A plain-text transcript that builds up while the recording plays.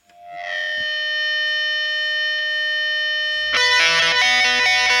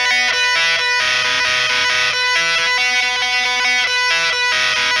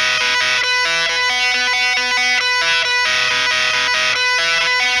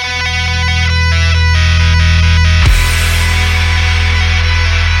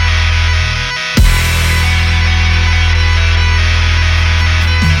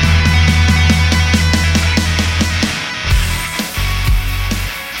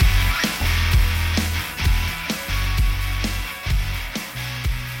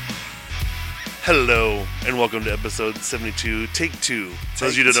Hello, and welcome to episode 72, Take Two. For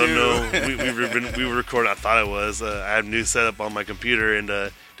those of you that don't know, we were recording. I thought I was. I had a new setup on my computer and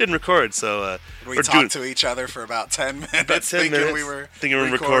didn't record, so we talked to each other for about 10 minutes, thinking we were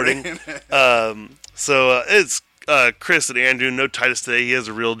recording. It's Chris and Andrew. No Titus today. He has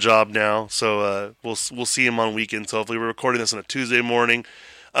a real job now, so we'll see him on weekends. So hopefully, we're recording this on a Tuesday morning.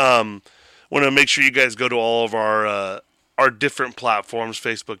 Want to make sure you guys go to all of our different platforms,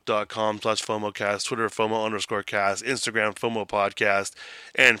 facebook.com/FOMOcast, Twitter FOMO_cast, Instagram FOMO podcast,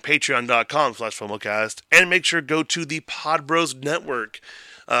 and patreon.com/FOMOcast. And make sure to go to the Pod Bros Network.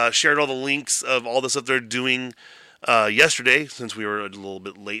 Shared all the links of all the stuff they're doing yesterday, since we were a little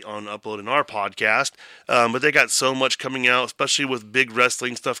bit late on uploading our podcast. But they got so much coming out, especially with big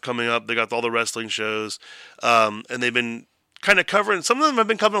wrestling stuff coming up. They got all the wrestling shows, and they've been kind of covering, some of them have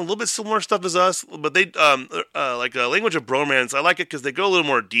been covering a little bit similar stuff as us, but they, like Language of Bromance, I like it because they go a little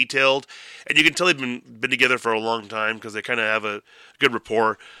more detailed, and you can tell they've been together for a long time, because they kind of have a good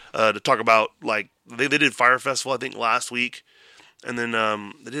rapport, to talk about, like, they did Fire Festival, I think, last week, and then,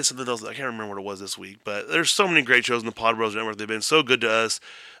 they did something else, I can't remember what it was this week, but there's so many great shows in the Pod Bros Network. They've been so good to us,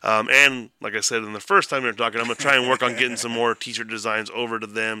 and, like I said, in the first time we were talking, I'm going to try and work on getting some more t-shirt designs over to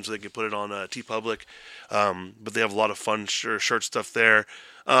them, so they can put it on TeePublic. But they have a lot of fun shirt stuff there.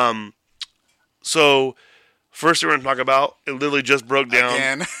 So first we're going to talk about, it literally just broke down.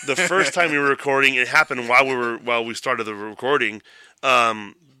 Again. The first time we were recording, it happened while we started the recording.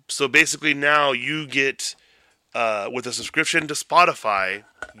 So basically now you get, with a subscription to Spotify,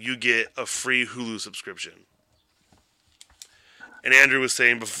 you get a free Hulu subscription. And Andrew was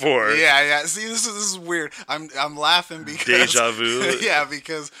saying before. Yeah. See, this is weird. I'm laughing because deja vu. Yeah,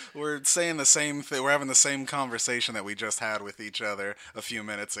 because we're saying the same thing. We're having the same conversation that we just had with each other a few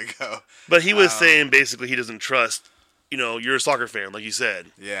minutes ago. But he was saying basically he doesn't trust. You're a soccer fan, like you said.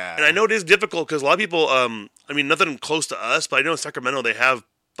 Yeah. And I know it is difficult because a lot of people. Nothing close to us, but I know in Sacramento they have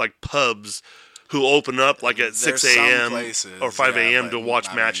like pubs who open up like at 6 a.m. or 5 a.m. to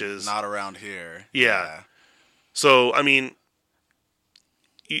watch matches. Not around here. Yeah. So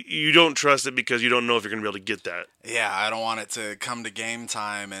you don't trust it because you don't know if you're going to be able to get that. Yeah, I don't want it to come to game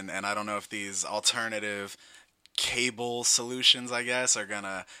time, and I don't know if these alternative cable solutions, I guess, are going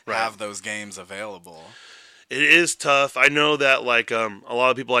to have those games available. It is tough. I know that, a lot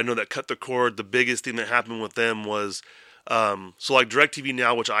of people I know that cut the cord, the biggest thing that happened with them was, DirecTV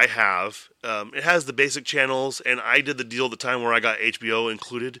Now, which I have, it has the basic channels, and I did the deal at the time where I got HBO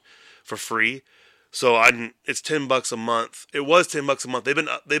included for free. So it's $10 a month. It was $10 a month.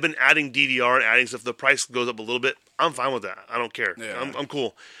 They've been adding DVR and adding stuff. The price goes up a little bit. I'm fine with that. I don't care. Yeah. I'm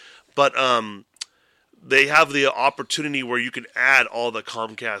cool. But they have the opportunity where you can add all the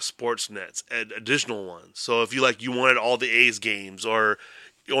Comcast sports nets and additional ones. So if you wanted all the A's games or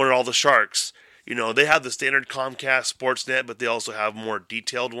you wanted all the Sharks, they have the standard Comcast sports net, but they also have more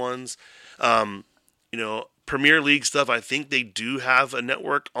detailed ones. Premier League stuff, I think they do have a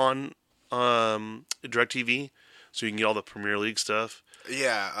network on DirecTV, so you can get all the Premier League stuff.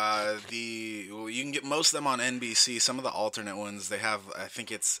 Yeah, you can get most of them on NBC. Some of the alternate ones they have, I think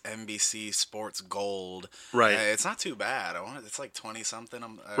it's NBC Sports Gold. Right. It's not too bad. It's like 20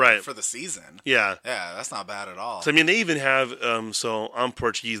 something for the season. Yeah. Yeah, that's not bad at all. So they even have so I'm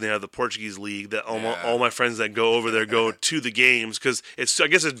Portuguese. And they have the Portuguese league that all my friends that go over there go to the games because I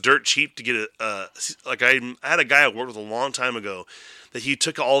guess it's dirt cheap to get I had a guy I worked with a long time ago that he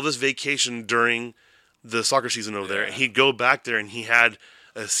took all of his vacation during the soccer season over there, and he'd go back there, and he had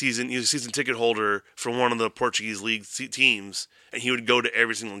he was a season ticket holder for one of the Portuguese league teams, and he would go to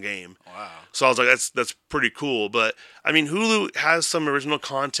every single game. Wow. So I was like, that's pretty cool. But, Hulu has some original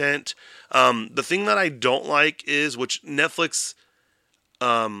content. The thing that I don't like is, which Netflix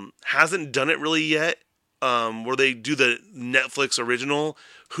hasn't done it really yet, where they do the Netflix original.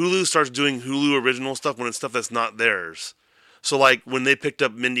 Hulu starts doing Hulu original stuff when it's stuff that's not theirs. So, when they picked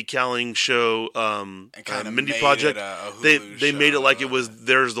up Mindy Kaling's show, Mindy Project, they made it like it was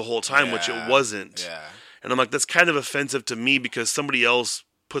theirs the whole time, which it wasn't. Yeah. And I'm like, that's kind of offensive to me because somebody else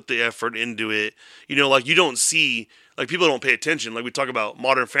put the effort into it. You don't see, people don't pay attention. Like, we talk about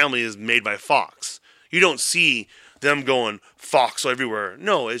Modern Family is made by Fox. You don't see them going Fox everywhere.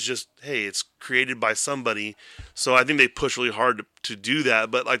 No, it's just, hey, it's created by somebody. So I think they push really hard to do that.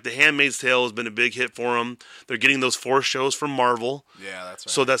 But The Handmaid's Tale has been a big hit for them. They're getting those 4 shows from Marvel. Yeah, that's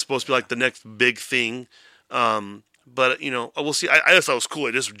right. So that's supposed to be the next big thing. But, we'll see. I just thought it was cool.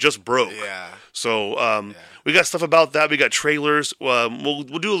 It just broke. Yeah. So we got stuff about that. We got trailers. We'll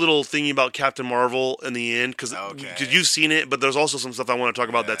do a little thingy about Captain Marvel in the end because you've seen it. But there's also some stuff I want to talk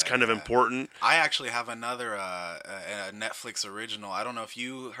about that's kind of important. I actually have another a Netflix original. I don't know if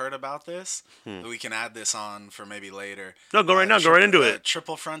you heard about this. We can add this on for maybe later. No, go right now. Go right into it.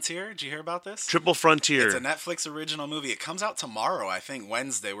 Triple Frontier. Did you hear about this? Triple Frontier. It's a Netflix original movie. It comes out tomorrow, I think,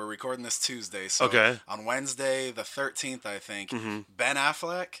 Wednesday. We're recording this Tuesday. So on Wednesday, the 13th, I think, Ben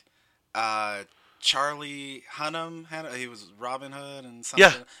Affleck, Charlie Hunnam, he was Robin Hood and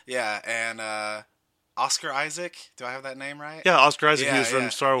something. Yeah, and Oscar Isaac. Do I have that name right? Yeah, Oscar Isaac, he was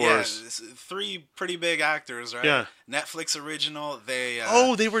from Star Wars. Yeah, 3 pretty big actors, right? Yeah. Netflix original.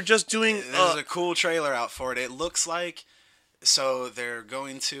 They were just doing... There's a cool trailer out for it. It looks like... So they're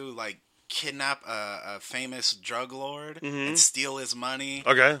going to, kidnap a famous drug lord and steal his money.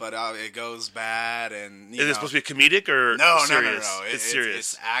 Okay. But it goes bad and Is it supposed to be comedic or serious? No. It's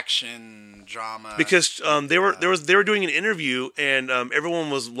serious. It's action drama. Because they were doing an interview and everyone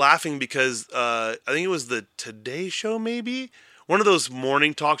was laughing because I think it was the Today Show maybe. One of those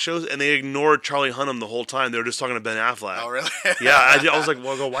morning talk shows, and they ignored Charlie Hunnam the whole time. They were just talking to Ben Affleck. Oh, really? Yeah, I was like,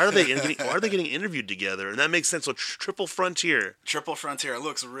 well, why are they getting interviewed together? And that makes sense. So Triple Frontier. Triple Frontier. It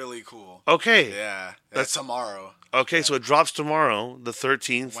looks really cool. Okay. Yeah. That's tomorrow. Okay, so it drops tomorrow, the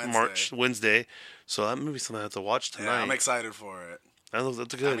 13th, March, Wednesday. So that may be something I have to watch tonight. Yeah, I'm excited for it.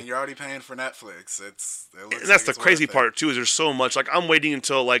 That's good. I mean, you're already paying for Netflix. It looks and that's the crazy part too. Is there's so much. I'm waiting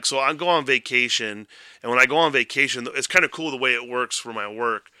until so I go on vacation, and when I go on vacation, it's kind of cool the way it works for my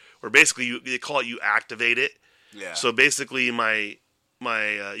work. Where basically they call it you activate it. Yeah. So basically my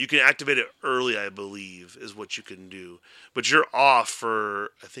you can activate it early, I believe, is what you can do. But you're off for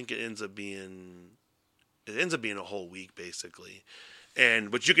I think it ends up being a whole week basically.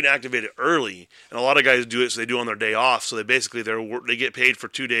 But you can activate it early, and a lot of guys do it. So they do it on their day off. So they get paid for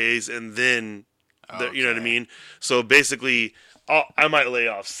 2 days, and then you know what I mean. So basically, I might lay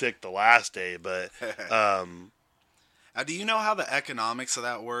off sick the last day, but. Do you know how the economics of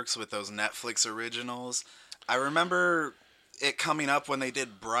that works with those Netflix originals? I remember it coming up when they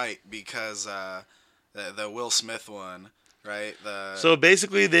did Bright because the Will Smith one. Right. So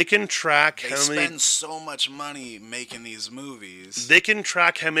basically, they can track. They spend so much money making these movies. They can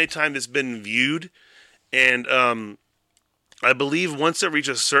track how many times it's been viewed, and I believe once it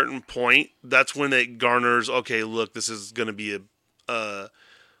reaches a certain point, that's when it garners. Okay, look, this is going to be a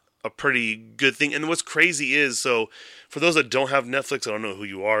pretty good thing. And what's crazy is, so for those that don't have Netflix, I don't know who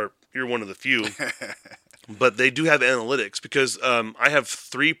you are. You're one of the few. But they do have analytics because I have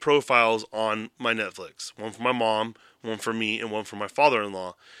 3 profiles on my Netflix. One for my mom, one for me, and one for my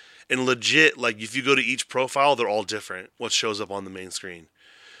father-in-law. And legit, if you go to each profile, they're all different. What shows up on the main screen.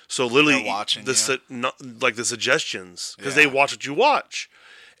 So literally, the suggestions because they watch what you watch.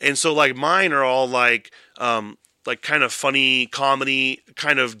 And so mine are all kind of funny comedy,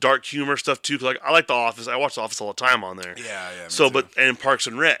 kind of dark humor stuff too. Cause I like The Office. I watch The Office all the time on there. Yeah. So, and Parks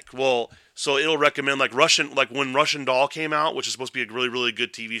and Rec. Well. So it'll recommend when Russian Doll came out, which is supposed to be a really, really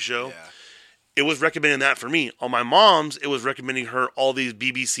good TV show. Yeah. It was recommending that for me. On my mom's, it was recommending her all these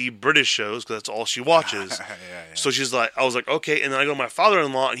BBC British shows because that's all she watches. Yeah. So I was like, okay. And then I go to my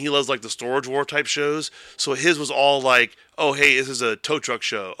father-in-law, and he loves the Storage War type shows. So his was all oh, hey, this is a tow truck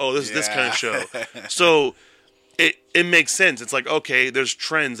show. Oh, this is this kind of show. So it makes sense. It's okay, there's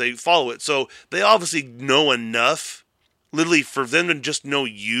trends. They follow it. So they obviously know enough. Literally, for them to just know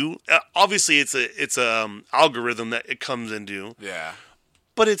you, obviously it's a algorithm that it comes into. Yeah.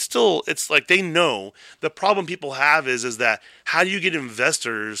 But it's they know. The problem people have is that how do you get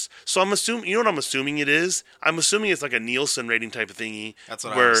investors? So I'm assuming, you know what I'm assuming it is? I'm assuming it's a Nielsen rating type of thingy. That's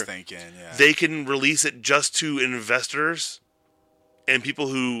what I was thinking, yeah. They can release it just to investors and people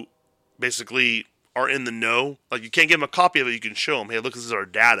who basically are in the know. You can't give them a copy of it, you can show them, hey, look, this is our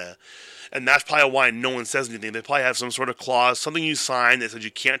data. And that's probably why no one says anything. They probably have some sort of clause, something you sign that says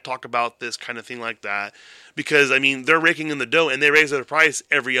you can't talk about this kind of thing like that. Because, they're raking in the dough, and they raise their price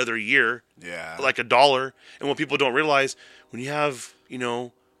every other year. Yeah. $1. And what people don't realize, when you have,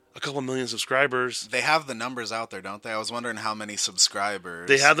 a couple million subscribers. They have the numbers out there, don't they? I was wondering how many subscribers.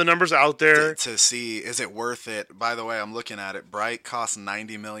 They have the numbers out there. To see, is it worth it? By the way, I'm looking at it. Bright costs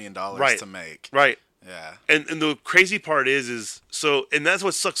 $90 million to make. Right. Yeah. And the crazy part is and that's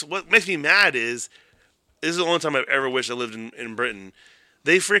what sucks. What makes me mad is, this is the only time I've ever wished I lived in Britain.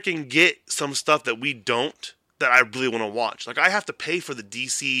 They freaking get some stuff that we don't, that I really want to watch. I have to pay for the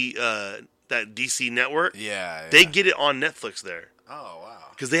DC, that DC network. Yeah. They get it on Netflix there. Oh, wow.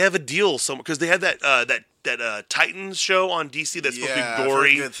 because they have a deal somewhere. Because they had that Titans show on DC that's supposed to be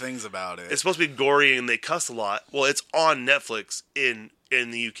gory. I've heard good things about it. It's supposed to be gory and they cuss a lot. Well, it's on Netflix in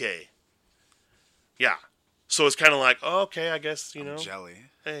the UK. Yeah, so it's kind of like, oh, okay, I guess Jelly.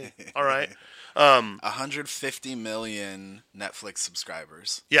 Hey, all right. 150 million Netflix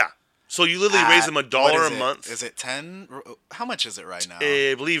subscribers. Yeah. So you literally raise them $1 a month. Is it 10? How much is it right now?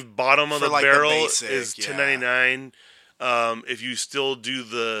 I believe bottom of the barrel is $10.99. If you still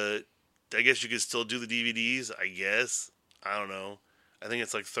do I guess you could still do the DVDs. I guess I don't know. I think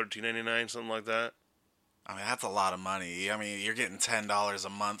it's like $13.99, something like that. I mean, that's a lot of money. I mean, you're getting $10 a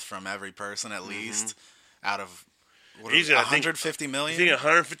month from every person at least out of 150 million. You think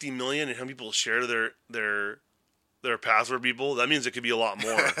 150 million, and how many people share their password people? That means it could be a lot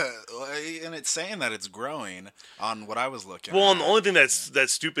more. And it's saying that it's growing on what I was looking at. Well, and the only thing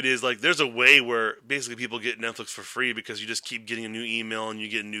that's stupid is, like, there's a way where basically people get Netflix for free because you just keep getting a new email and you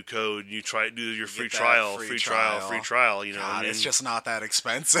get a new code and you try to do your free trial. You know, God, what I mean? it's just not that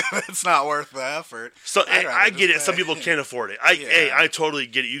expensive. It's not worth the effort. So I get it. Some people can't afford it. I totally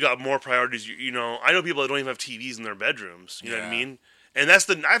get it. You got more priorities. You know, I know people that don't even have TVs in their bedrooms. You know what I mean? And I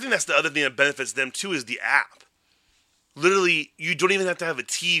think that's the other thing that benefits them too is the app. Literally, you don't even have to have a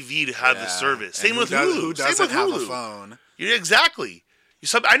TV to have the service. Same with Hulu. Who doesn't have a phone? Yeah, exactly.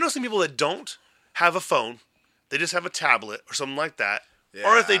 I know some people that don't have a phone. They just have a tablet or something like that. Yeah.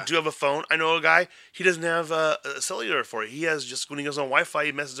 Or if they do have a phone, I know a guy, he doesn't have a cellular for it. He has just, when he goes on Wi-Fi,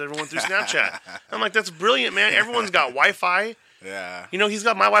 he messages everyone through Snapchat. I'm like, that's brilliant, man. Everyone's got Wi-Fi. Yeah. You know, he's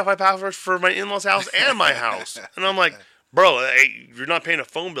got my Wi-Fi passwords for my in-laws' house and my house. And I'm like, bro, hey, you're not paying a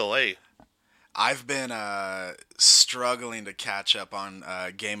phone bill, hey. I've been struggling to catch up on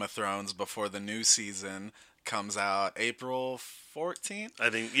Game of Thrones before the new season comes out April 14th. I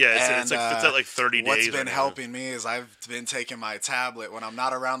think, yeah, it's at like 30 days. What's been helping me is I've been taking my tablet when I'm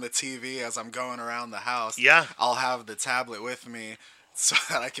not around the TV as I'm going around the house. Yeah. I'll have the tablet with me so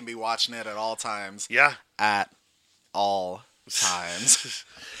that I can be watching it at all times. Yeah. At all times.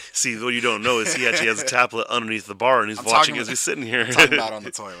 See, what you don't know is he actually has a tablet underneath the bar, and he's watching as he's sitting here. I'm talking about on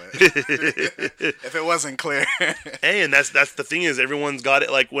the toilet. If it wasn't clear. Hey, and that's the thing is everyone's got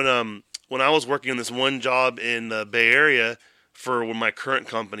it. Like when I was working on this one job in the Bay Area for my current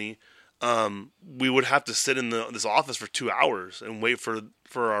company, we would have to sit in this office for 2 hours and wait for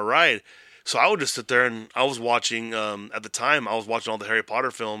our ride. So I would just sit there, and I was watching, at the time, I was watching all the Harry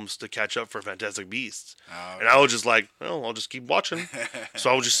Potter films to catch up for Fantastic Beasts. Oh, okay. And I was just like, well, I'll just keep watching. So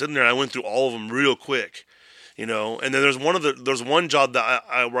I was just sitting there, and I went through all of them real quick, you know. And then there's one job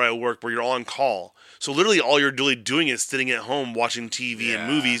that where I work where you're on call. So literally all you're really doing is sitting at home watching TV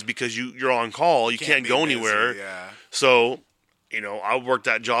and movies because you're on call. You can't go anywhere. Yeah. So, you know, I worked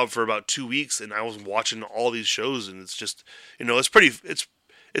that job for about 2 weeks, and I was watching all these shows, and it's just, you know, it's pretty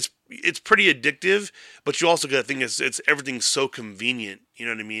addictive, but you also got to think it's everything's so convenient. You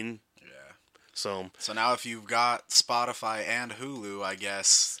know what I mean? Yeah. So now if you've got Spotify and Hulu, I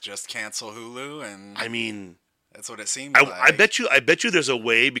guess just cancel Hulu, and I mean that's what it seems like. I bet you there's a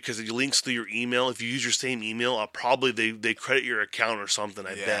way because it links through your email. If you use your same email, probably they credit your account or something.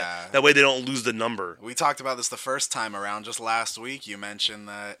 I bet that way they don't lose the number. We talked about this the first time around, just last week. You mentioned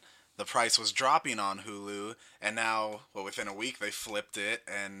that the price was dropping on Hulu, and now, within a week they flipped it,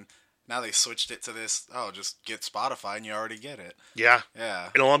 and now they switched it to this, just get Spotify and you already get it. Yeah. Yeah.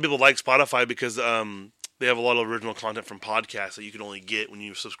 And a lot of people like Spotify because they have a lot of original content from podcasts that you can only get when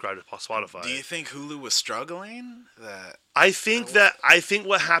you subscribe to Spotify. Do you think Hulu was struggling? I think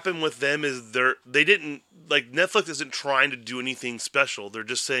what happened with them is they didn't, like, Netflix isn't trying to do anything special. They're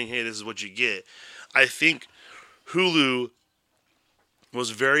just saying, hey, this is what you get. I think Hulu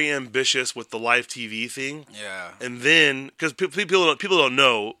was very ambitious with the live TV thing. Yeah. And then, because people don't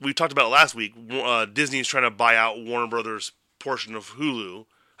know, we talked about it last week, Disney's trying to buy out Warner Brothers' portion of Hulu,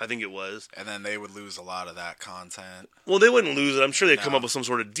 I think it was. And then they would lose a lot of that content. Well, they wouldn't lose it. I'm sure they'd come up with some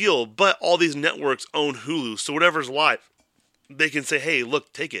sort of deal, but all these networks own Hulu, so whatever's live, they can say, hey,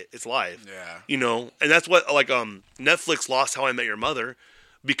 look, take it. It's live. Yeah. You know, and that's what, like, Netflix lost How I Met Your Mother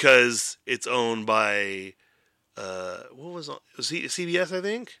because it's owned by... what was it? Was CBS, I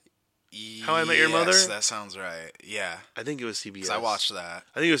think? How I Met Your Mother? Yes, that sounds right. Yeah. I think it was CBS. 'Cause I watched that.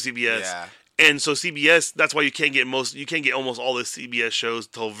 I think it was CBS. Yeah. And so CBS, that's why you can't get almost all the CBS shows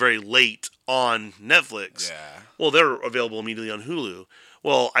till very late on Netflix. Yeah. Well, they're available immediately on Hulu.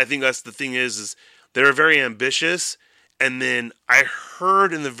 Well, I think that's the thing is they're very ambitious. And then I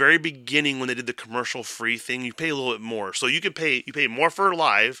heard in the very beginning when they did the commercial free thing, you pay a little bit more. So you pay more for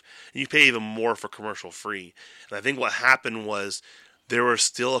live, and you pay even more for commercial free. And I think what happened was there were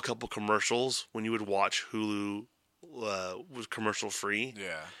still a couple commercials when you would watch Hulu was commercial free.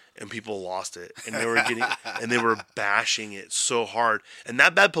 Yeah. And people lost it, and they were bashing it so hard, and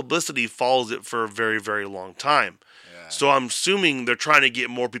that bad publicity follows it for a very, very long time. Yeah. So I'm assuming they're trying to get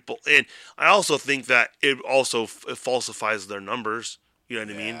more people in. I also think that it also falsifies their numbers. You know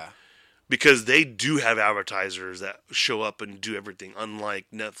what I mean? Because they do have advertisers that show up and do everything, unlike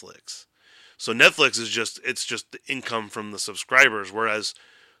Netflix. So Netflix is just the income from the subscribers, whereas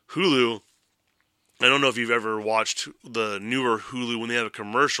Hulu, I don't know if you've ever watched the newer Hulu when they have a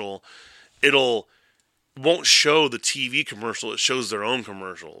commercial, won't show the TV commercial, it shows their own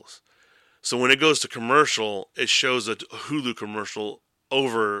commercials. So when it goes to commercial, it shows a Hulu commercial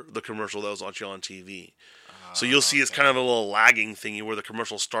over the commercial that was actually on TV. So you'll see it's kind of a little lagging thingy where the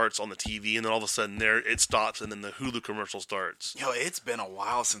commercial starts on the TV and then all of a sudden there it stops and then the Hulu commercial starts. Yo, it's been a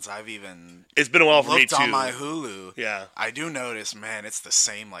while since I've even It's been a while for me too. looked on my Hulu. Yeah. I do notice, man, it's the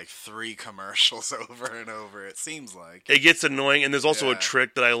same like 3 commercials over and over. It seems like it gets annoying, and there's also a Yeah.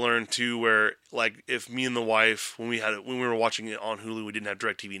 trick that I learned too, where like if me and the wife when we were watching it on Hulu, we didn't have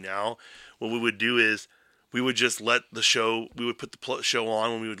DirecTV now. What we would do is we would just let the show. We would put the show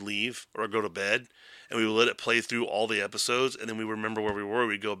on when we would leave or go to bed. And we would let it play through all the episodes, and then we remember where we were.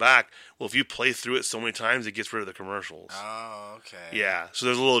 We'd go back. Well, if you play through it so many times, it gets rid of the commercials. Oh, okay. Yeah, so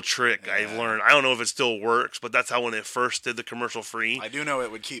there's a little trick I've learned. I don't know if it still works, but that's how when they first did the commercial free. I do know it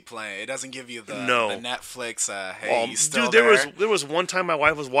would keep playing. It doesn't give you the Netflix, hey, you still dude, there? there was one time my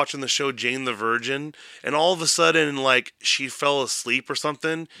wife was watching the show Jane the Virgin, and all of a sudden, like, she fell asleep or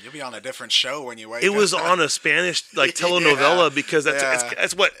something. You'll be on a different show when you wake up. It was on a Spanish, like, telenovela, because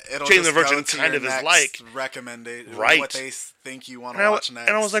that's what It'll Jane the just go Virgin to kind your of is next like. Recommendation, Right. what they think you want to watch next.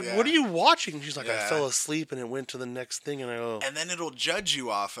 And I was like, yeah. what are you watching? She's like, I Yeah. fell asleep and it went to the next thing. And I go, And then it'll judge you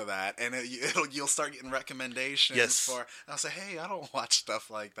off of that, and you'll start getting recommendations for. And I'll say, hey, I don't watch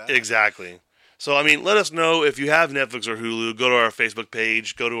stuff like that. Exactly. So, I mean, let us know if you have Netflix or Hulu. Go to our Facebook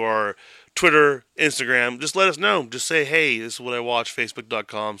page. Go to our Twitter, Instagram. Just let us know. Just say, hey, this is what I watch.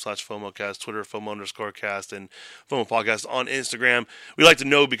 Facebook.com/FOMOcast. Twitter, FOMO_cast. And FOMO Podcast on Instagram. We like to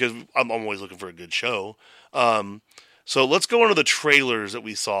know because I'm always looking for a good show. So let's go into the trailers that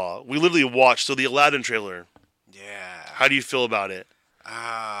we saw. We literally watched. So the Aladdin trailer. Yeah. How do you feel about it?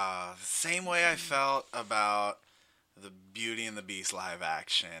 Same way I felt about the Beauty and the Beast live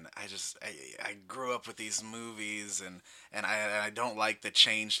action. I grew up with these movies and I don't like the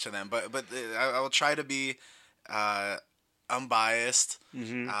change to them, but I will try to be unbiased.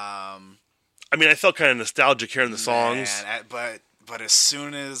 Mm-hmm. I mean, I felt kind of nostalgic hearing the songs. But as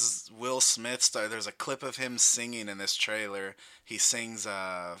soon as Will Smith there's a clip of him singing in this trailer. He sings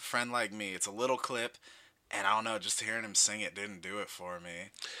 "Friend Like Me." It's a little clip. And I don't know, just hearing him sing it didn't do it for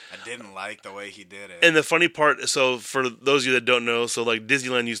me. I didn't like the way he did it. And the funny part, so for those of you that don't know, so like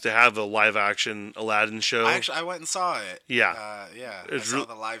Disneyland used to have a live action Aladdin show. I went and saw it. Yeah. I saw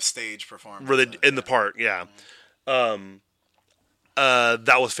the live stage performance. Where they, in the park, yeah. That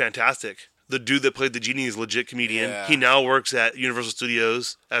was fantastic. The dude that played the genie is a legit comedian. Yeah. He now works at Universal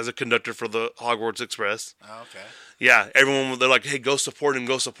Studios as a conductor for the Hogwarts Express. Oh, okay. Yeah, everyone, they're like, hey, go support him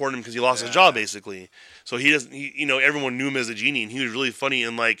because he lost his job, basically. So everyone knew him as a genie, and he was really funny,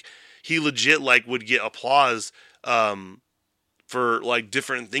 and, like, he legit, like, would get applause for, like,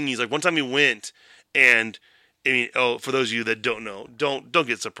 different things. Like, one time he went, and, I mean, for those of you that don't know, don't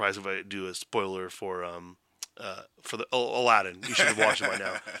get surprised if I do a spoiler for the Aladdin. You should have watched it by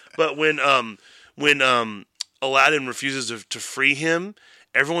now. But when Aladdin refuses to free him,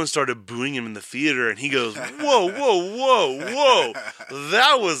 everyone started booing him in the theater, and he goes, whoa, whoa, whoa, whoa.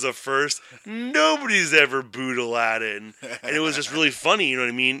 That was a first. Nobody's ever booed Aladdin. And it was just really funny, you know what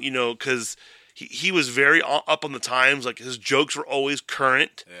I mean? You know, because he was very up on the times. Like, his jokes were always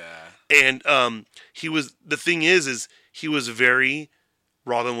current. Yeah. And the thing is he was very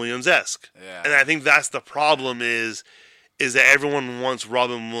Robin Williams-esque. Yeah. And I think that's the problem is that everyone wants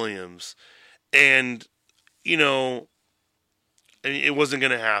Robin Williams. And, you know, I mean, it wasn't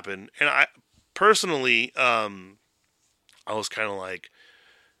going to happen. And I personally, I was kind of like,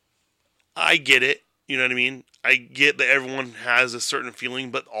 I get it. You know what I mean? I get that everyone has a certain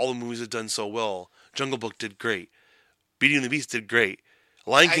feeling, but all the movies have done so well. Jungle Book did great. Beauty and the Beast did great.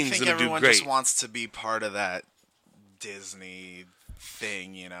 Lion King's going to do great. I think everyone just wants to be part of that Disney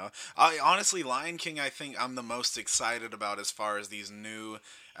thing, you know. Honestly, Lion King, I think I'm the most excited about as far as these new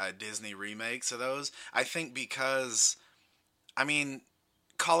Disney remakes of those. I think because, I mean,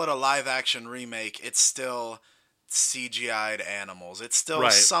 call it a live-action remake, it's still CGI'd animals. It's still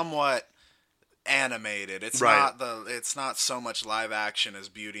somewhat animated. It's not so much live action as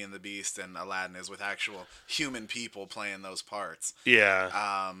Beauty and the Beast and Aladdin is with actual human people playing those parts.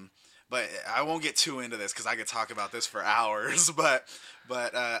 Yeah. but I won't get too into this because I could talk about this for hours. But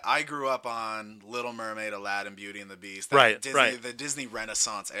I grew up on Little Mermaid, Aladdin, Beauty and the Beast, the Disney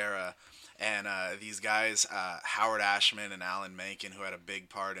Renaissance era. And these guys, Howard Ashman and Alan Menken, who had a big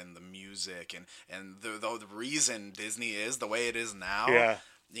part in the music and the reason Disney is the way it is now. Yeah.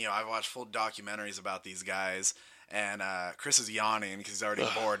 You know, I've watched full documentaries about these guys, and Chris is yawning because he's already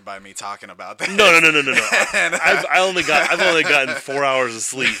bored by me talking about that. No. And, I've only gotten 4 hours of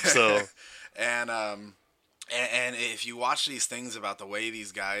sleep, so. And if you watch these things about the way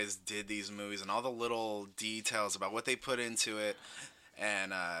these guys did these movies and all the little details about what they put into it,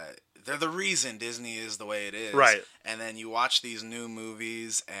 and they're the reason Disney is the way it is. Right. And then you watch these new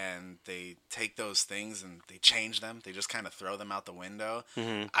movies and they take those things and they change them. They just kind of throw them out the window.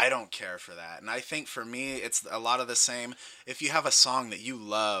 Mm-hmm. I don't care for that. And I think for me, it's a lot of the same. If you have a song that you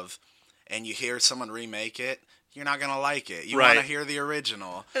love and you hear someone remake it, you're not going to like it. You want to hear the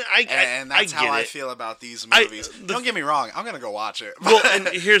original. And that's how I feel about these movies. Don't get me wrong. I'm going to go watch it. Well, and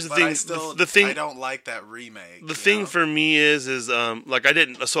here's the thing. I don't like that remake. The thing for me is like I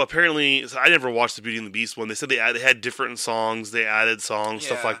didn't. So apparently, I never watched the Beauty and the Beast one. They said they had different songs. They added songs,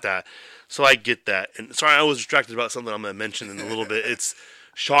 stuff like that. So I get that. And sorry, I was distracted about something I'm going to mention in a little bit. It's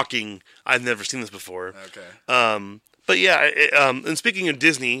shocking. I've never seen this before. Okay. But yeah. And speaking of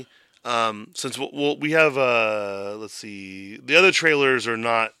Disney. Since we have, let's see, the other trailers are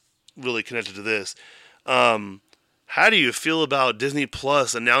not really connected to this. How do you feel about Disney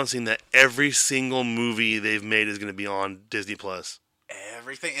Plus announcing that every single movie they've made is going to be on Disney Plus?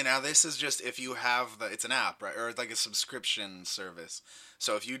 Everything. And now this is just if you have it's an app, right? Or it's like a subscription service.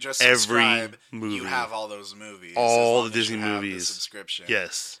 So if you just subscribe, you have all those movies. All the Disney movies. The subscription.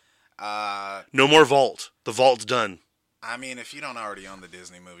 Yes. No more Vault. The Vault's done. I mean, if you don't already own the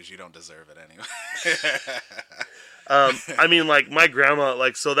Disney movies, you don't deserve it anyway. I mean, like, my grandma,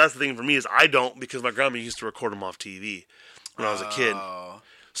 like, so that's the thing for me is I don't, because my grandma used to record them off TV when I was a kid.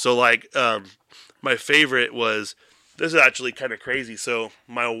 So, like, my favorite was, this is actually kind of crazy. So,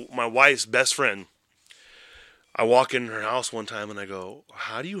 my wife's best friend, I walk in her house one time and I go,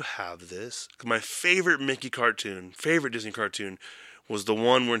 how do you have this? 'Cause my favorite favorite Disney cartoon, was the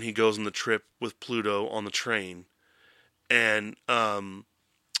one when he goes on the trip with Pluto on the train. And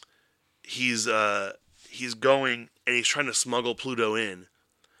he's going and he's trying to smuggle Pluto in.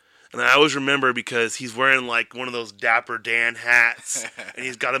 And I always remember because he's wearing like one of those Dapper Dan hats and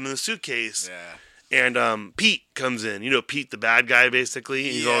he's got him in the suitcase. Yeah. And Pete comes in. You know Pete, the bad guy, basically.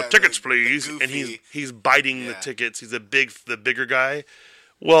 He's all, tickets, please. And he's biting the tickets. He's the bigger guy.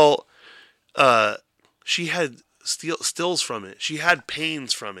 Well, she had stills from it. She had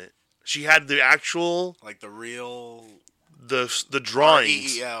pains from it. She had the actual... Like the real... The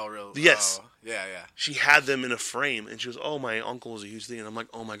drawings. REEL, yes. Oh, yeah. She had them in a frame, and she was, oh, my uncle was a huge thing. And I'm like,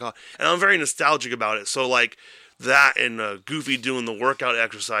 oh, my God. And I'm very nostalgic about it. So, like, that and Goofy doing the workout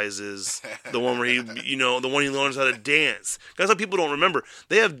exercises, the one where the one he learns how to dance. That's what people don't remember.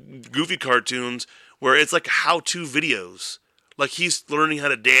 They have Goofy cartoons where it's like how-to videos. Like, he's learning how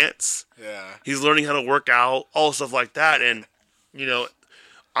to dance. Yeah. He's learning how to work out, all stuff like that. And,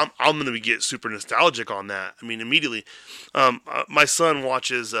 I'm going to get super nostalgic on that. I mean, immediately. My son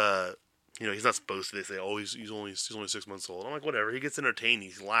watches, he's not supposed to. They say, oh, he's only 6 months old. I'm like, whatever. He gets entertained.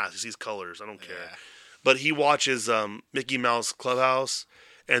 He laughs. He sees colors. I don't care. But he watches Mickey Mouse Clubhouse.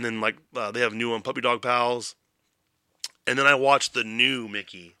 And then, like, they have new one, Puppy Dog Pals. And then I watch the new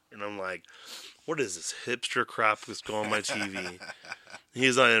Mickey. And I'm like, what is this hipster crap that's going on my TV?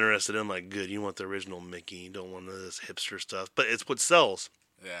 He's not interested. I'm like, good. You want the original Mickey. You don't want this hipster stuff. But it's what sells.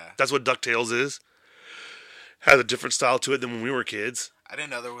 Yeah. That's what DuckTales is. Has a different style to it than when we were kids. I didn't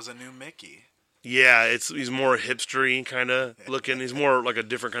know there was a new Mickey. Yeah, he's more hipstery kind of looking. He's more like a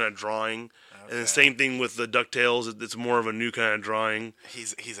different kind of drawing. Okay. And the same thing with the DuckTales. It's more of a new kind of drawing.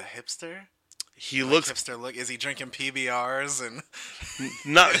 He's a hipster? He looks hipster look. Is he drinking PBRs and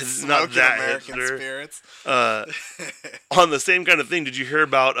not that American hipster. Spirits? On the same kind of thing, did you hear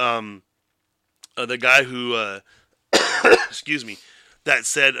about the guy who excuse me, that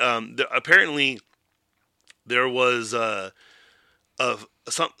said apparently there was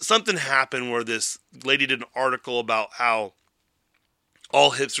something happened where this lady did an article about how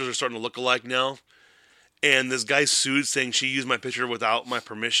all hipsters are starting to look alike now, and this guy sued saying she used my picture without my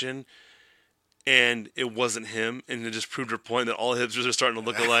permission. And it wasn't him, and it just proved her point that all hipsters are starting to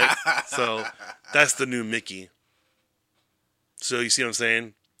look alike. So that's the new Mickey. So you see what I'm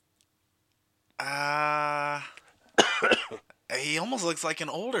saying? He almost looks like an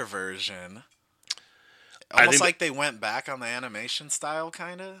older version. Almost like they went back on the animation style,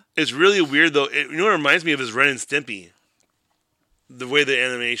 kind of. It's really weird, though. You know what it reminds me of is Ren and Stimpy. the way the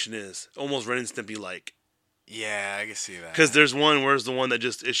animation is, almost Ren and Stimpy like. Yeah, I can see that. Because there's one where's the one that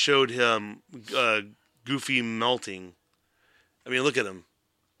just it showed him Goofy melting. I mean, look at him.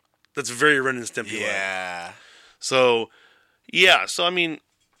 That's very Ren and Stimpy like. Yeah. So, yeah. So I mean,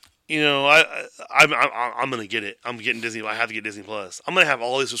 I'm gonna get it. I'm getting Disney. I have to get Disney Plus. I'm gonna have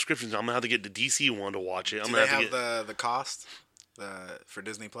all these subscriptions. I'm gonna have to get the DC one to watch it. Do they have the cost for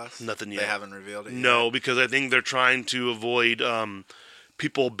Disney Plus? Nothing yet. They haven't revealed it yet? No, because I think they're trying to avoid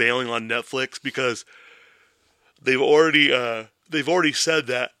people bailing on Netflix because they've already said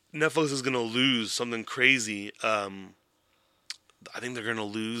that Netflix is gonna lose something crazy. I think they're gonna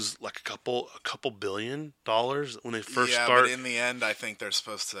lose like a couple $1 billion when they first start. Yeah, but in the end, I think they're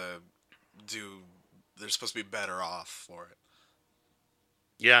supposed to be better off for it.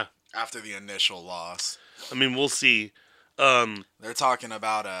 Yeah. After the initial loss. I mean, we'll see. They're talking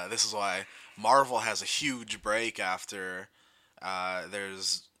about this is why Marvel has a huge break after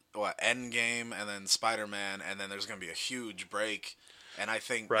there's Endgame and then Spider-Man, and then there's gonna be a huge break. And I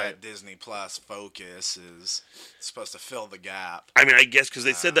think that Disney Plus focus is supposed to fill the gap. I mean, I guess because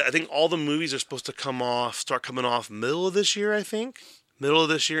they said that I think all the movies are supposed to start coming off middle of this year, I think. Middle of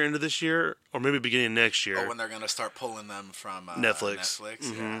this year, end of this year, or maybe beginning of next year. Oh, when they're going to start pulling them from Netflix.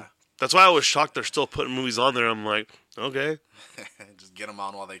 Mm-hmm. Yeah. That's why I was shocked they're still putting movies on there. I'm like, okay. Just get them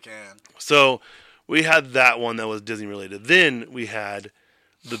on while they can. So we had that one that was Disney related. Then we had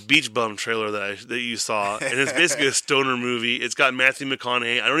the Beach Bum trailer that you saw, and it's basically a stoner movie. It's got Matthew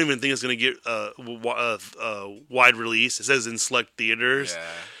McConaughey. I don't even think it's going to get a wide release. It says in select theaters. Yeah.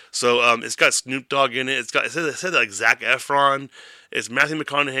 So it's got Snoop Dogg in it. It said like Zac Efron. It's Matthew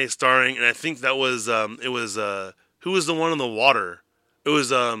McConaughey starring, and I think that was who was the one in the water? It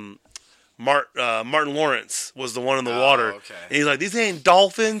was Martin Lawrence was the one in the water. Okay. And he's like, these ain't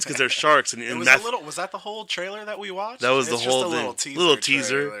dolphins because they're sharks. And was that the whole trailer that we watched? That was the whole thing. Little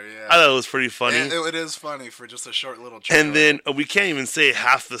teaser. Trailer, yeah. I thought it was pretty funny. It is funny for just a short little trailer. And then we can't even say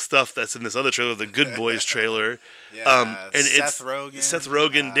half the stuff that's in this other trailer, the Good Boys trailer. Yeah, and Seth Rogen. Seth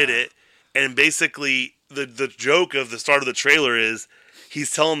Rogen did it. And basically, the joke of the start of the trailer is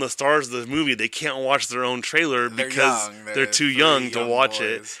he's telling the stars of the movie they can't watch their own trailer because they're too young to watch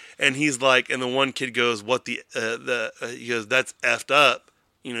it. And he's like, and the one kid goes, he goes, that's effed up.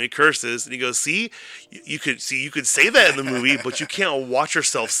 He curses, and he goes, see, you could say that in the movie, but you can't watch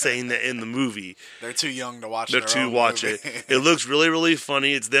yourself saying that in the movie. They're too young to watch. It. It looks really, really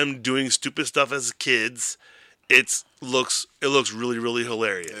funny. It's them doing stupid stuff as kids. It looks really, really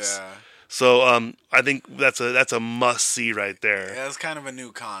hilarious. Yeah. So I think that's a must see right there. Yeah, it's kind of a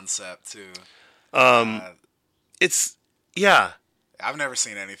new concept too. I've never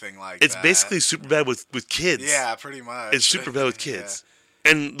seen anything like that. It's basically Superbad with kids. Yeah, pretty much. It's Superbad with kids.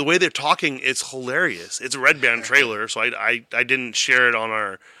 Yeah. And the way they're talking, it's hilarious. It's a Red Band trailer, so I didn't share it on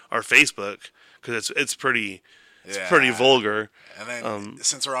our Facebook because it's pretty vulgar. And then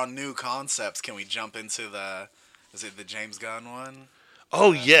since we're on new concepts, can we jump into the James Gunn one?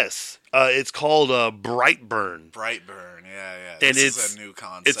 Oh yes, it's called Brightburn. Brightburn, yeah. And it's a new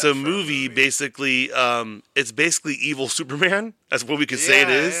concept. It's a movie. Basically. It's basically evil Superman. That's what we could say it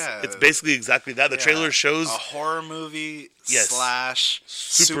is. Yeah. It's basically exactly that. The trailer shows a horror movie /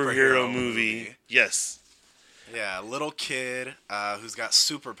 superhero movie. Yes. Yeah, a little kid who's got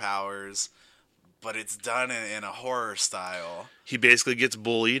superpowers, but it's done in a horror style. He basically gets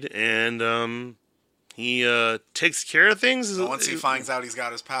bullied and. He takes care of things. Once he finds out he's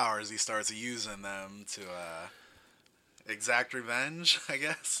got his powers, he starts using them to exact revenge, I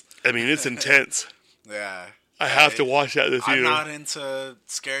guess. I mean, it's intense. Yeah. I have to watch that in the theater. I'm not into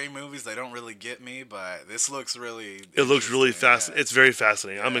scary movies. They don't really get me, but this looks really... It looks really fascinating. Yeah. It's very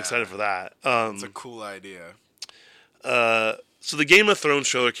fascinating. I'm excited for that. It's a cool idea. So the Game of Thrones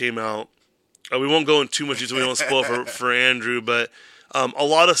trailer came out. We won't go into too much detail. We don't spoil for Andrew, but... a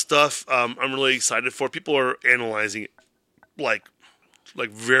lot of stuff I'm really excited for. People are analyzing it, like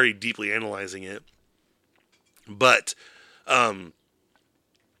very deeply analyzing it. But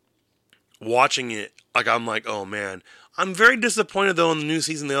watching it, I'm like, oh man. I'm very disappointed though in the new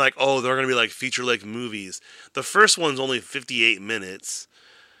season. They're like, oh, they're going to be like feature-length movies. The first one's only 58 minutes.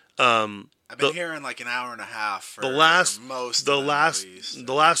 I've been hearing like an hour and a half for the last movies.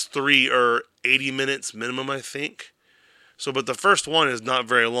 The last 3 are 80 minutes minimum, I think. So, but the first one is not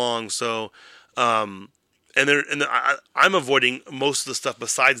very long. So, I'm avoiding most of the stuff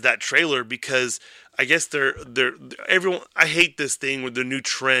besides that trailer because I guess everyone. I hate this thing with the new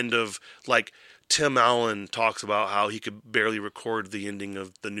trend of like Tim Allen talks about how he could barely record the ending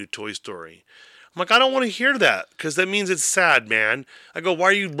of the new Toy Story. I'm like, I don't want to hear that because that means it's sad, man. I go, why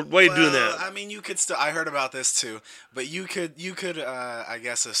are you doing that? I mean, you could still. I heard about this too, but you could, I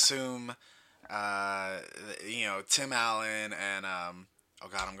guess, assume, Tim Allen and oh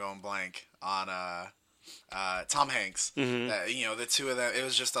god, I'm going blank on Tom Hanks. The two of them. It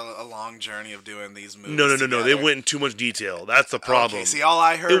was just a long journey of doing these movies. No. together. They went in too much detail. That's the problem. Okay, see, all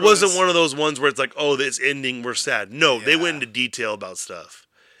I heard it wasn't one of those ones where it's like, oh, this ending, we're sad. No, they Yeah. went into detail about stuff,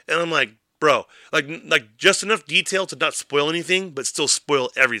 and I'm like, bro, like just enough detail to not spoil anything, but still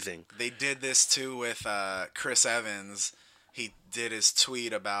spoil everything. They did this too with Chris Evans. He did his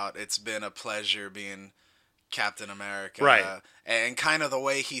tweet about it's been a pleasure being Captain America. Right. And kind of the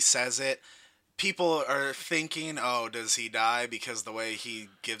way he says it, people are thinking, oh, does he die because the way he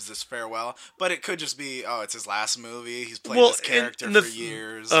gives this farewell? But it could just be, oh, it's his last movie. He's played this character for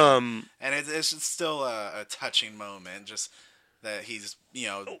years. And it's still a touching moment, just that he's,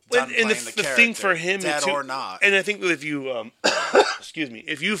 done playing the character, thing for him, dead or not. And I think that if you, excuse me,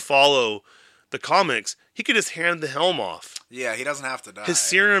 if you follow the comics, he could just hand the helm off. Yeah, he doesn't have to die. His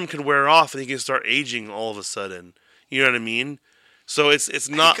serum can wear off, and he can start aging all of a sudden. You know what I mean? So it's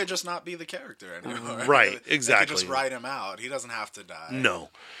not. He could just not be the character anymore. Right, exactly. They could just write him out. He doesn't have to die. No.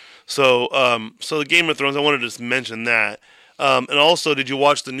 So the Game of Thrones, I wanted to just mention that. And also, did you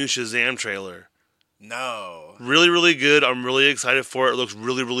watch the new Shazam trailer? No. Really, really good. I'm really excited for it. It looks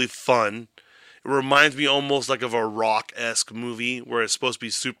really, really fun. It reminds me almost like of a Rock-esque movie where it's supposed to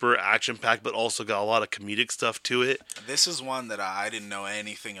be super action-packed, but also got a lot of comedic stuff to it. This is one that I didn't know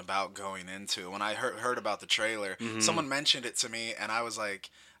anything about going into. When I heard about the trailer, someone mentioned it to me, and I was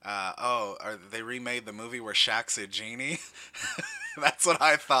like, they remade the movie where Shaq's a genie? That's what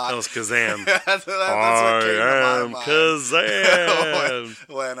I thought. That was Kazam. that's what came to my mind. Kazam.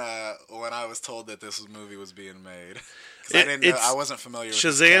 when I was told that this movie was being made. I didn't know, I wasn't familiar with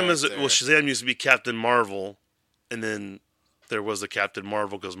Shazam. Shazam Used to be Captain Marvel, and then there was the Captain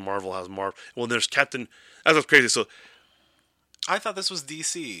Marvel because Marvel has Marvel. Well, there's Captain. That's what's crazy. So I thought this was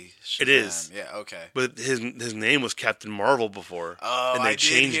DC. Shazam. It is. Yeah. Okay. But his name was Captain Marvel before. Oh, and they I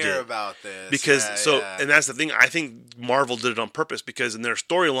changed did hear it about this because and that's the thing. I think Marvel did it on purpose because in their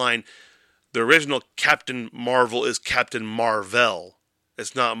storyline, the original Captain Marvel is Captain Marvel.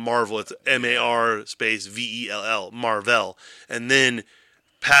 It's not Marvel. It's MAR space VELL, Marvel. And then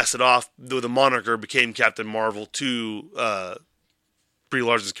pass it off. The moniker became Captain Marvel to Brie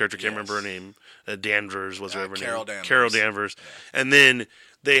Larson's character. Can't remember her name. Danvers was her Carol name. Danvers. Carol Danvers. Yeah. And then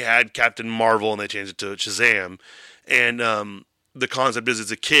they had Captain Marvel and they changed it to Shazam. And the concept is it's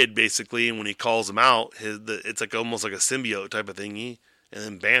a kid basically, and when he calls him out, it's like almost like a symbiote type of thingy. And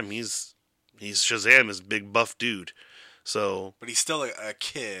then bam, he's Shazam, this big buff dude. So, but he's still a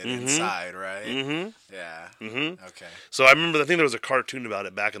kid inside, right? Mm-hmm. Yeah. Mm-hmm. Okay. So I remember, I think there was a cartoon about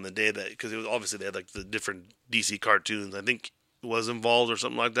it back in the day because it was obviously they had like the different DC cartoons. I think it was involved or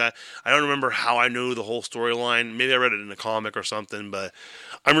something like that. I don't remember how I knew the whole storyline. Maybe I read it in a comic or something. But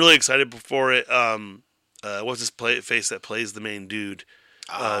I'm really excited for it. What's his face that plays the main dude?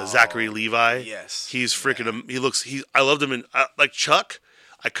 Zachary Levi. Yes. He's freaking. Yeah. I loved him in like Chuck.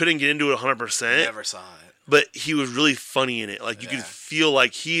 I couldn't get into it 100%. Never saw it. But he was really funny in it. Like, you could feel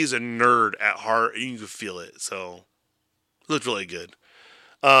like he's a nerd at heart, and you could feel it. So, it looked really good.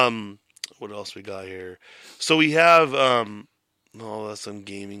 What else we got here? So, we have, that's some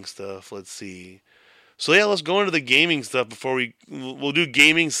gaming stuff. Let's see. So, yeah, let's go into the gaming stuff before we'll do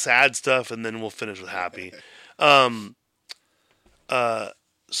gaming, sad stuff, and then we'll finish with happy.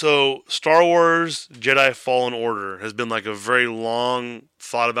 So, Star Wars Jedi Fallen Order has been like a very long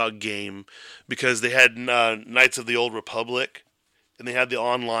thought about game because they had Knights of the Old Republic and they had the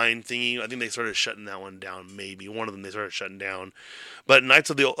online thingy. I think they started shutting that one down. Maybe one of them they started shutting down. But Knights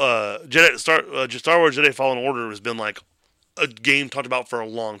of the Star Wars Jedi Fallen Order has been like a game talked about for a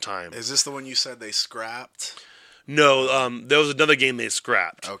long time. Is this the one you said they scrapped? No, there was another game they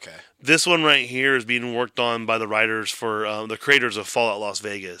scrapped. Okay. This one right here is being worked on by the writers for the creators of Fallout Las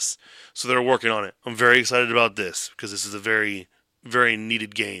Vegas. So they're working on it. I'm very excited about this because this is a very, very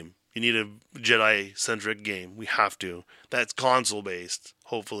needed game. You need a Jedi-centric game. We have to. That's console-based,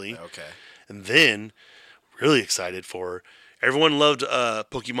 hopefully. Okay. And then, really excited for, everyone loved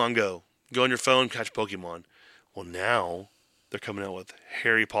Pokemon Go. Go on your phone, catch Pokemon. Well, now they're coming out with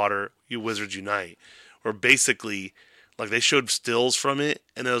Harry Potter, Wizards Unite. Where basically, like they showed stills from it,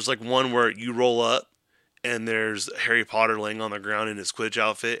 and there was like one where you roll up, and there's Harry Potter laying on the ground in his Quidditch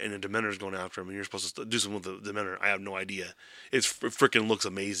outfit, and a Dementor's going after him, and you're supposed to do something with the Dementor. I have no idea. It freaking looks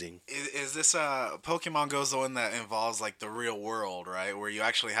amazing. Is this Pokemon Go's the one that involves like the real world, right? Where you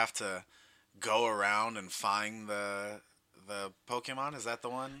actually have to go around and find the Pokemon? Is that the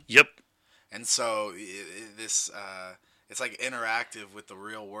one? Yep. And so it's like interactive with the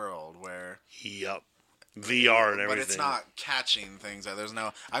real world where Yep. VR and everything. But it's not catching things.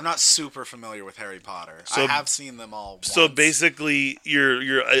 I'm not super familiar with Harry Potter. So, I have seen them all once. So basically,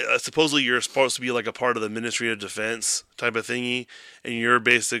 you're supposedly you're supposed to be like a part of the Ministry of Defense type of thingy, and you're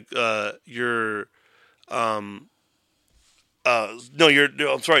I'm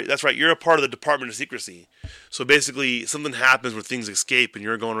sorry, that's right. You're a part of the Department of Secrecy. So basically, something happens where things escape, and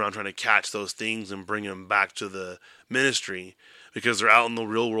you're going around trying to catch those things and bring them back to the Ministry because they're out in the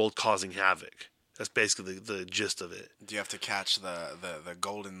real world causing havoc. That's basically the gist of it. Do you have to catch the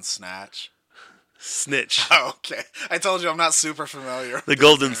golden snatch? Snitch. Oh, okay. I told you I'm not super familiar. The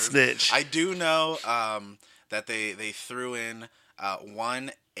golden snitch. I do know that they threw in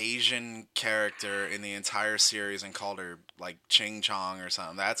one Asian character in the entire series and called her like Ching Chong or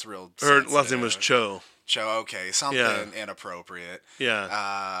something. That's real. Her last name was Cho. Cho. Okay, something inappropriate.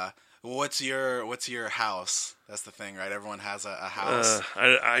 Yeah. What's your house? That's the thing, right? Everyone has a house.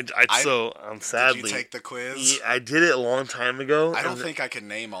 I'm sadly. Did you take the quiz? I did it a long time ago. I don't think I could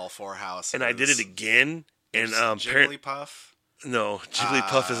name all 4 houses. And I did it again. And Jigglypuff. No,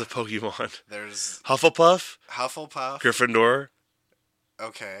 Jigglypuff is a Pokemon. There's Hufflepuff. Gryffindor.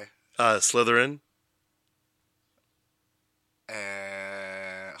 Okay. Slytherin.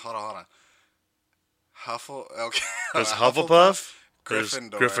 Hold on. Okay. There's Hufflepuff.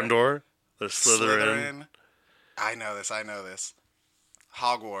 Gryffindor. There's Gryffindor. There's Slytherin. I know this.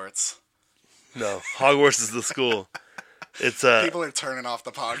 Hogwarts. No, Hogwarts is the school. It's people are turning off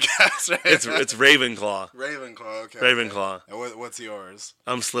the podcast. Right? It's Ravenclaw. Ravenclaw. Okay. Ravenclaw. Okay. What's yours?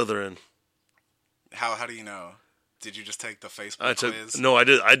 I'm Slytherin. How do you know? Did you just take the Facebook quiz? No, I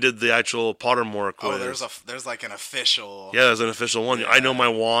did. I did the actual Pottermore quiz. Oh, there's like an official. Yeah, there's an official one. Yeah. I know my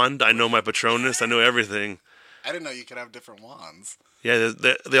wand. I know my Patronus. I know everything. I didn't know you could have different wands. Yeah,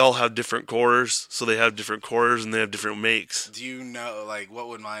 they all have different cores, so they have different cores and they have different makes. Do you know, like, what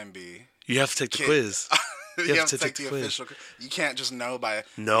would mine be? You have to take the quiz. You have to take the official quiz. You can't just know by...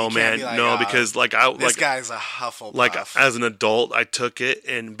 No, man, like, because, this guy's a Hufflepuff. Like, as an adult, I took it,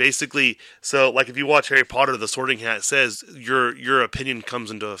 and basically, so, like, if you watch Harry Potter, the Sorting Hat says your opinion comes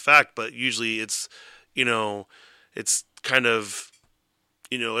into effect, but usually it's, it's kind of...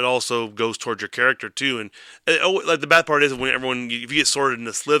 it also goes towards your character too, and like the bad part is when if you get sorted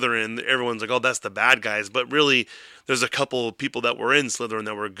into Slytherin, everyone's like, "Oh, that's the bad guys," but really, there's a couple of people that were in Slytherin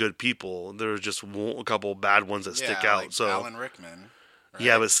that were good people. There was just a couple bad ones that stick out. Like so Alan Rickman. Right?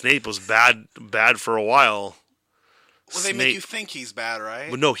 Yeah, but Snape was bad for a while. Well, they make you think he's bad, right?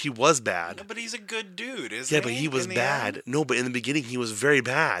 Well, no, he was bad. No, but he's a good dude, isn't he? Yeah, but he was bad. End? No, but in the beginning, he was very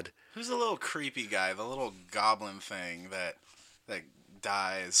bad. Who's the little creepy guy, the little goblin thing that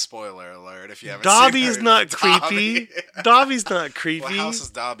dies? Spoiler alert! If you haven't Dobby's seen not creepy. Dobby's not creepy. What house is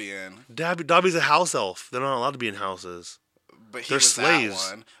Dobby in? Dobby's a house elf. They're not allowed to be in houses. But they're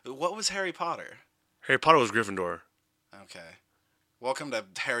slaves. That one. What was Harry Potter? Harry Potter was Gryffindor. Okay. Welcome to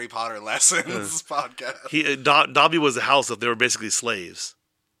Harry Potter Lessons podcast. Dobby was a house elf. They were basically slaves.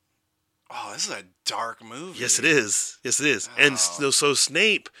 Oh, this is a dark movie. Yes, it is. Oh. And so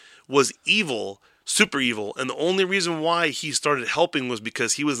Snape was evil. Super evil, and the only reason why he started helping was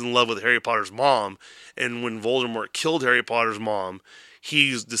because he was in love with Harry Potter's mom, and when Voldemort killed Harry Potter's mom,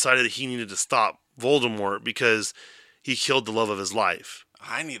 he decided that he needed to stop Voldemort because he killed the love of his life.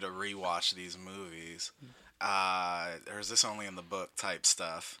 I need to rewatch these movies. Or is this only in the book type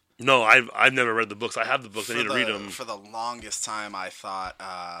stuff? No, I've never read the books. I have the books. I need to read them. For the longest time, I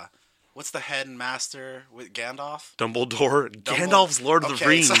thought, what's the head-master with Gandalf? Dumbledore? Gandalf's Lord of the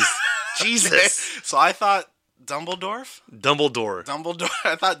Rings. Jesus. Okay. So I thought Dumbledore.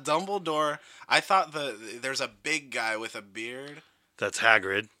 I thought there's a big guy with a beard. That's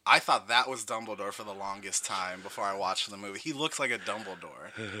Hagrid. I thought that was Dumbledore for the longest time before I watched the movie. He looks like a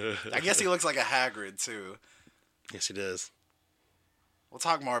Dumbledore. I guess he looks like a Hagrid too. Yes, he does. We'll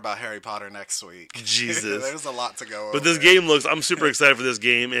talk more about Harry Potter next week. Jesus. There's a lot to go over. But this game I'm super excited for this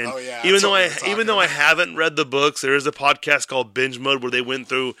game. And even though I haven't read the books, there is a podcast called Binge Mode where they went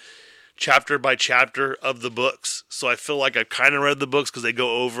through chapter by chapter of the books. So I feel like I kind of read the books because they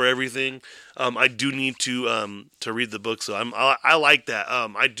go over everything. I do need to read the books. So I like that.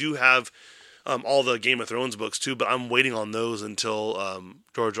 I do have all the Game of Thrones books too, but I'm waiting on those until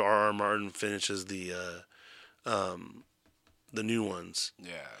George R.R. Martin finishes the new ones.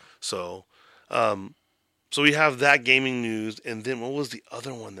 Yeah. So we have that gaming news, and then what was the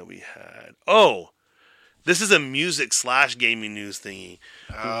other one that we had? Oh, this is a music/gaming news thingy.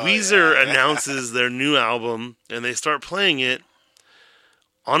 Weezer announces their new album, and they start playing it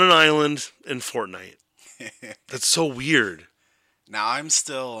on an island in Fortnite. That's so weird. Now, I'm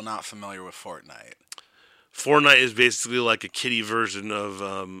still not familiar with Fortnite. Fortnite is basically like a kiddie version of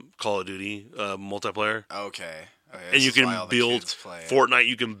Call of Duty multiplayer. Okay. And you This is why can all the build kids play it. Fortnite.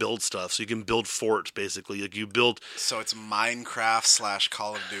 You can build stuff, so you can build forts basically. Like you build. So it's Minecraft /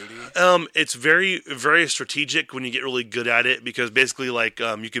 Call of Duty. It's very very strategic when you get really good at it because basically like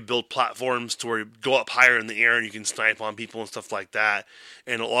you could build platforms to where you go up higher in the air and you can snipe on people and stuff like that.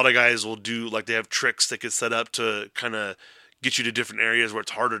 And a lot of guys will do like they have tricks they could set up to kind of get you to different areas where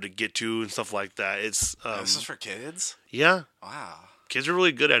it's harder to get to and stuff like that. It's This is for kids? yeah, Wow. kids are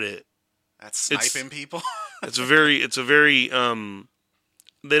really good at it. That's sniping people? It's a very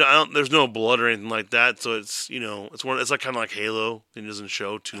there's no blood or anything like that, so it's it's like kind of like Halo. It doesn't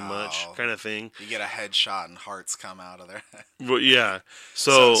show too much kind of thing. You get a headshot and hearts come out of there. But yeah,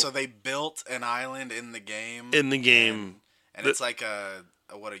 so they built an island in the game. And it's like a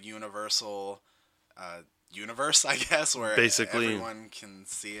universal universe, I guess, where basically everyone can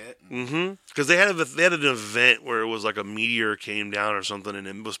see it. Because they had an event where it was like a meteor came down or something, and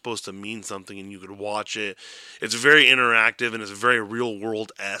it was supposed to mean something, and you could watch it. It's very interactive and it's very real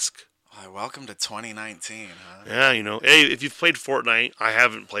world esque. Welcome to 2019, huh? Yeah, hey, if you've played Fortnite, I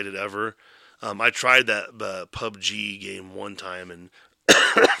haven't played it ever. I tried that PUBG game one time, and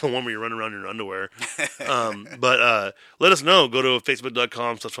the one where you run around in your underwear. But let us know. Go to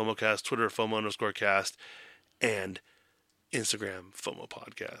facebook.com/FOMOcast, Twitter FOMO_cast, and Instagram FOMO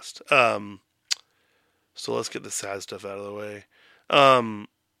podcast. So let's get the sad stuff out of the way.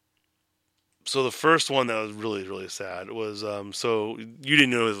 So the first one that was really, really sad was, so you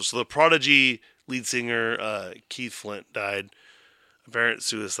didn't know this. So the Prodigy lead singer, Keith Flint, died. Apparent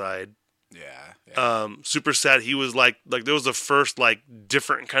suicide. Yeah. Super sad. He was like there was the first like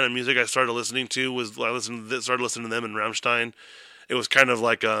different kind of music I started listening to was I started listening to them in Rammstein. It was kind of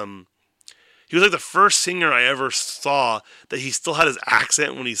like he was like the first singer I ever saw that he still had his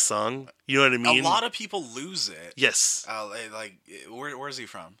accent when he sung. You know what I mean? A lot of people lose it. Yes. Like where's he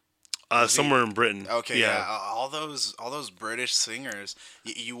from? Somewhere in Britain. Okay, yeah. All those British singers,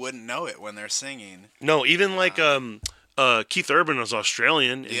 you wouldn't know it when they're singing. No, even like Keith Urban was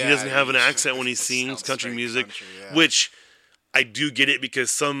Australian, and he doesn't have an accent when he sings country music, which I do get it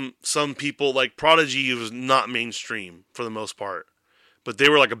because some people like Prodigy was not mainstream for the most part, but they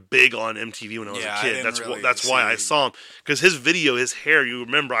were like a big on MTV when I was a kid. That's why I saw him because his video, his hair.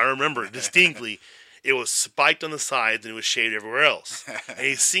 I remember it distinctly. It was spiked on the sides and it was shaved everywhere else, and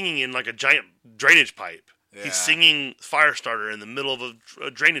he's singing in like a giant drainage pipe. Yeah. He's singing Firestarter in the middle of a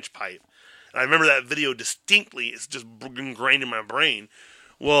drainage pipe. I remember that video distinctly. It's just ingrained in my brain.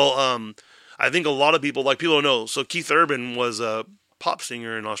 Well, I think a lot of people don't know. So Keith Urban was a pop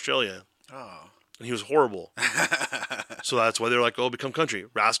singer in Australia. Oh. And he was horrible. So that's why they're like, become country.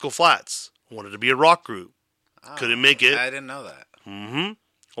 Rascal Flatts wanted to be a rock group. Oh, couldn't make it. I didn't know that. Mm-hmm.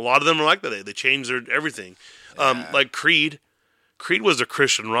 A lot of them are like that. They changed their everything. Yeah. Like Creed. Creed was a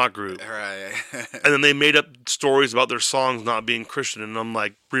Christian rock group. Right. And then they made up stories about their songs not being Christian. And I'm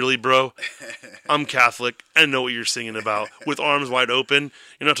like, really, bro? I'm Catholic. I know what you're singing about. With arms wide open.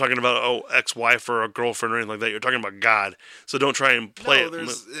 You're not talking about, ex-wife or a girlfriend or anything like that. You're talking about God. So don't try and play it.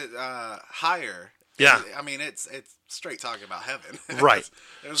 There's higher. Yeah. I mean, it's straight talking about heaven. Right.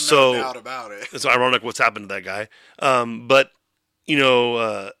 There's no doubt about it. It's ironic what's happened to that guy. But,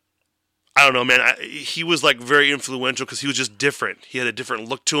 I don't know, man. He was like very influential because he was just different. He had a different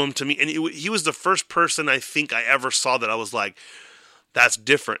look to him to me. And he was the first person I think I ever saw that I was like, that's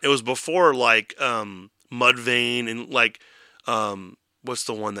different. It was before like Mudvayne and like, what's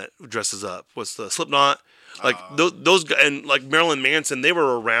the one that dresses up? What's the Slipknot? Like those guys, and like Marilyn Manson, they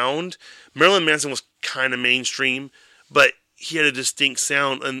were around. Marilyn Manson was kind of mainstream, but he had a distinct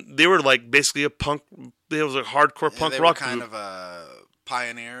sound. And they were like basically a punk, it was a hardcore punk rock group. They were kind of a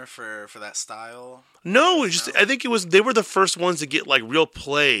pioneer for that style? No, it's just I think they were the first ones to get like real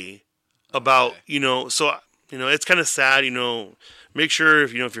play about, so it's kind of sad, make sure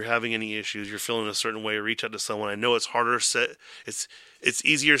if you're having any issues, you're feeling a certain way, reach out to someone. I know it's harder said, it's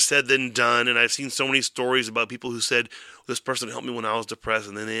easier said than done, and I've seen so many stories about people who said this person helped me when I was depressed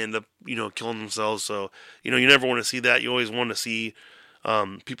and then they end up, killing themselves. So, you never want to see that. You always want to see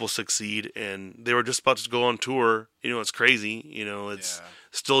people succeed, and they were just about to go on tour. It's crazy. It's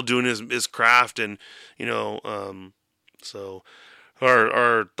still doing his craft, and so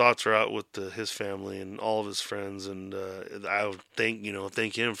our thoughts are out with his family and all of his friends, and I would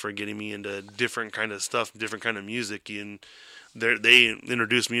thank him for getting me into different kind of stuff, different kind of music, and they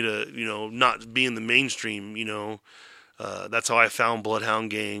introduced me to not being the mainstream. That's how I found Bloodhound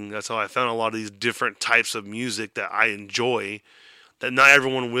Gang. That's how I found a lot of these different types of music that I enjoy. That not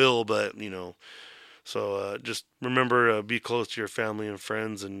everyone will, but So just remember, be close to your family and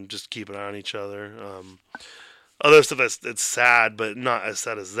friends, and just keep an eye on each other. Other stuff that's sad, but not as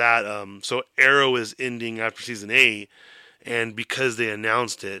sad as that. So Arrow is ending after season 8, and because they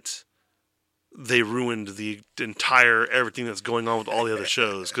announced it, they ruined the entire everything that's going on with all the other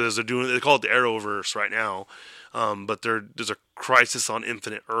shows, because they call it the Arrowverse right now. But there's a Crisis on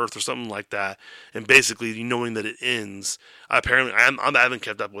Infinite Earth or something like that, and basically knowing that it ends. Apparently, I haven't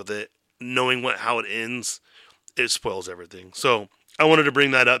kept up with it. Knowing how it ends, it spoils everything. So I wanted to bring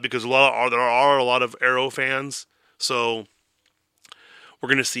that up because there are a lot of Arrow fans. So we're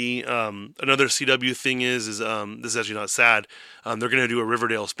gonna see another CW thing is this is actually not sad. They're gonna do a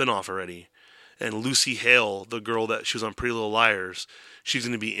Riverdale spinoff already, and Lucy Hale, the girl that she was on Pretty Little Liars, she's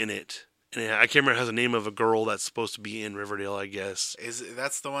gonna be in it. And I can't remember has the name of a girl that's supposed to be in Riverdale, I guess.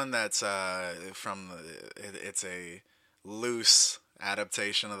 That's the one that's it's a loose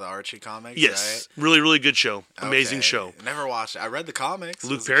adaptation of the Archie comics, Yes, right? really, really good show. Amazing Okay. show. Never watched it. I read the comics.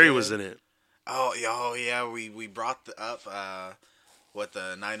 Luke Perry was in it. Oh yeah. We brought up what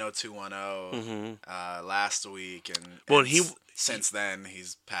the 90210 last week, and since then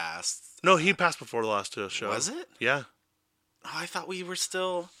he's passed. No, he passed before the last show. Was it? Yeah. Oh, I thought we were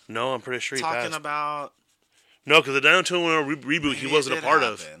still No, I'm pretty sure he talking passed. about. No, because the 90210 reboot he Maybe wasn't a it part did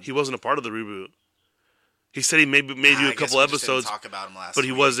of. happen. He wasn't a part of the reboot. He said he made do I a guess couple we just episodes, didn't talk about him last but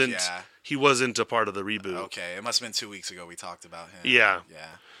he week. wasn't. Yeah. He wasn't a part of the reboot. Okay, it must have been 2 weeks ago we talked about him. Yeah.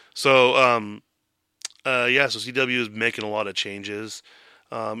 Yeah. So, so CW is making a lot of changes,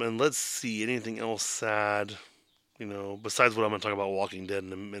 and let's see anything else sad. Besides what I'm going to talk about Walking Dead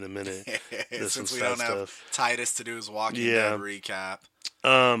in a minute. There's Since some we sad don't have Titus to do his Walking Dead recap.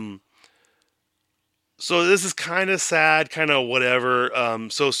 So this is kind of sad, kind of whatever.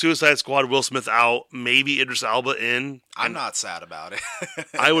 So Suicide Squad, Will Smith out, maybe Idris Elba in. I'm not sad about it.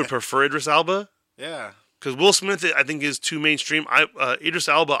 I would prefer Idris Elba. Yeah. Because Will Smith, I think, is too mainstream. Idris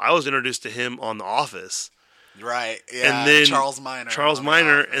Elba, I was introduced to him on The Office. Right, yeah. And then Charles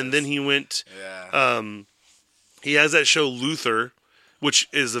Minor, and then he went... Yeah. He has that show Luther, which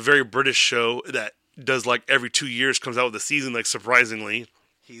is a very British show that does like every 2 years, comes out with a season, like surprisingly.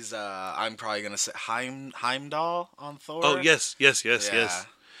 He's I'm probably gonna say Heimdall on Thor. Oh yes.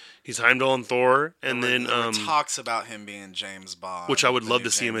 He's Heimdall on Thor, and then talks about him being James Bond, which I would love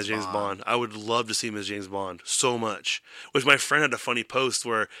to see him as James Bond. I would love to see him as James Bond so much. Which my friend had a funny post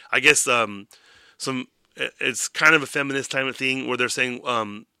where I guess it's kind of a feminist type of thing where they're saying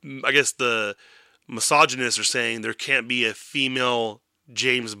I guess the misogynists are saying there can't be a female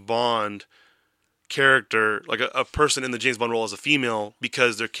James Bond character, like a person in the James Bond role as a female,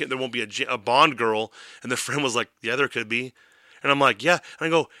 because there won't be a Bond girl. And the friend was like, yeah, there could be. And I'm like, yeah. And I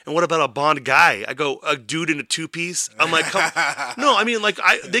go, and what about a Bond guy? I go, a dude in a two-piece? I'm like, no, I mean, like,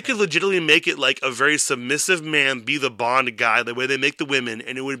 they could legitimately make it like a very submissive man be the Bond guy, the way they make the women,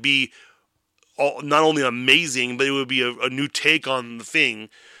 and it would be not only amazing, but it would be a new take on the thing.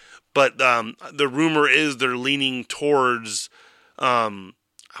 But the rumor is they're leaning towards, I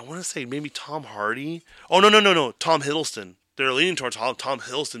want to say maybe Tom Hardy. Oh, no. Tom Hiddleston. They're leaning towards Tom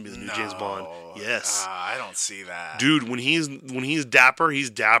Hiddleston being the new James Bond. Yes. I don't see that. Dude, when he's dapper, he's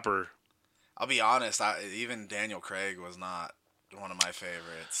dapper. I'll be honest, even Daniel Craig was not one of my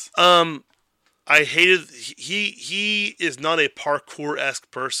favorites. I hated he is not a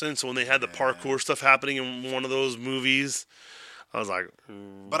parkour-esque person, so when they had the parkour stuff happening in one of those movies, I was like...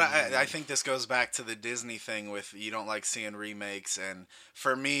 But I think this goes back to the Disney thing with you don't like seeing remakes. And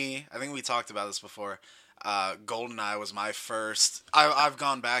for me, I think we talked about this before, GoldenEye was my first... I've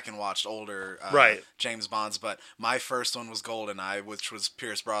gone back and watched older James Bonds, but my first one was GoldenEye, which was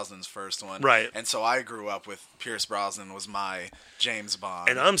Pierce Brosnan's first one. Right. And so I grew up with Pierce Brosnan was my James Bond.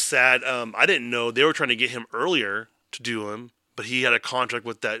 And I'm sad. I didn't know they were trying to get him earlier to do him, but he had a contract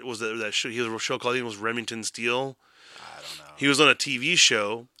with that show. He was a show called, I think it was Remington Steele. I don't know. He was on a TV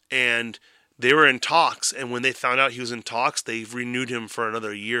show, and they were in talks, and when they found out he was in talks, they renewed him for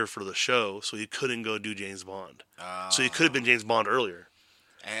another year for the show, so he couldn't go do James Bond. So he could have been James Bond earlier.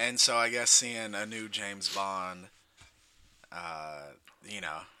 And so I guess seeing a new James Bond, I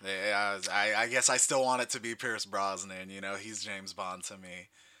guess I still want it to be Pierce Brosnan. He's James Bond to me.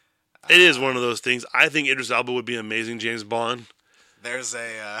 It is one of those things. I think Idris Elba would be an amazing James Bond. There's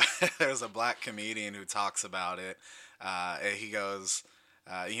a there's a black comedian who talks about it. He goes,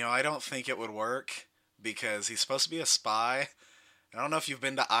 I don't think it would work because he's supposed to be a spy. I don't know if you've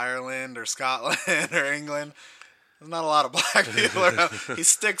been to Ireland or Scotland or England. There's not a lot of black people around. He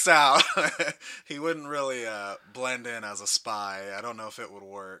sticks out. He wouldn't really blend in as a spy. I don't know if it would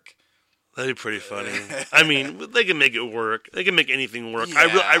work. That'd be pretty funny. I mean, they can make it work. They can make anything work.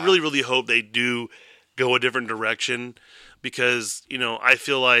 Yeah. I really, really hope they do go a different direction, because I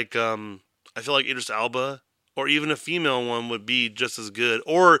feel like Idris Elba or even a female one would be just as good,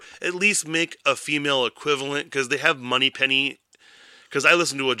 or at least make a female equivalent, because they have Moneypenny. Because I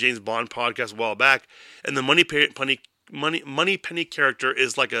listened to a James Bond podcast a while back, and the Moneypenny character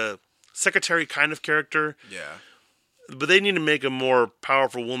is like a secretary kind of character. Yeah. But they need to make a more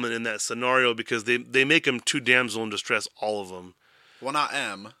powerful woman in that scenario, because they make them too damsel in distress, all of them. Well, not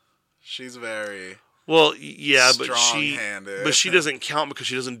M. She's very yeah, strong-handed. but she doesn't count because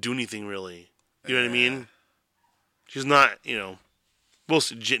she doesn't do anything really. You know what I mean? She's not, we'll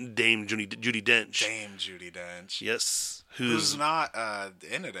see, Dame Judi Dench. Dame Judi Dench. Yes. Who's not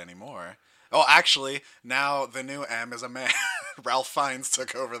in it anymore. Oh, actually, now the new M is a man. Ralph Fiennes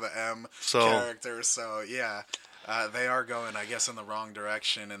took over the M character, so yeah. They are going, I guess, in the wrong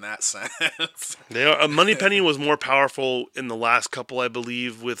direction in that sense. They are. Moneypenny was more powerful in the last couple, I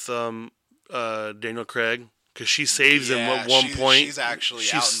believe, with Daniel Craig, because she saves him at one point. She's actually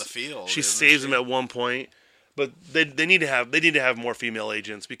out in the field. She saves him at one point, but they need to have more female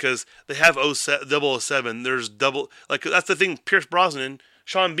agents, because they have 007. There's that's the thing. Pierce Brosnan.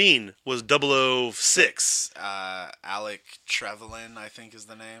 Sean Bean was 006. Alec Trevelyan, I think, is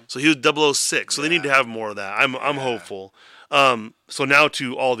the name. So he was 006. So they need to have more of that. I'm hopeful. So now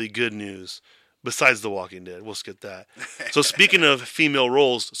to all the good news, besides The Walking Dead. We'll skip that. So speaking of female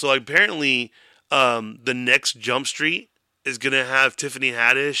roles, so apparently the next Jump Street is going to have Tiffany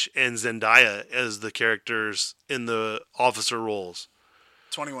Haddish and Zendaya as the characters in the officer roles.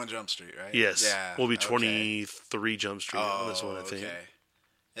 21 Jump Street, right? Yes. Yeah. Will be 23 Jump Street on this one, I think. Okay.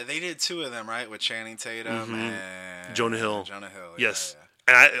 Yeah, they did two of them, right? With Channing Tatum and Jonah Hill. Jonah Hill. Yes.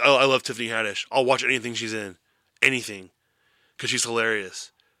 Yeah. And I love Tiffany Haddish. I'll watch anything she's in. Anything. Because she's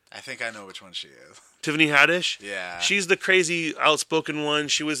hilarious. I think I know which one she is. Tiffany Haddish? Yeah. She's the crazy, outspoken one.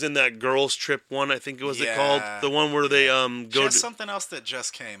 She was in that Girls Trip one, I think it was called. The one where they go to... something else that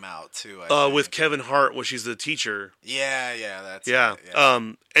just came out, too, with Kevin Hart, where she's the teacher. Yeah, that's it. Yeah.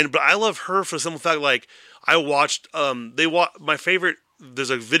 But I love her for the simple fact, like, I watched, my favorite,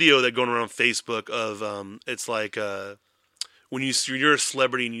 there's a video that going around Facebook of, it's like, when you're a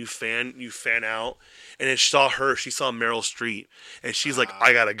celebrity and you fan out, and she saw Meryl Streep, and she's like,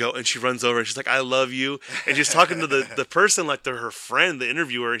 I gotta go, and she runs over and she's like, I love you, and she's talking to the person like they're her friend, the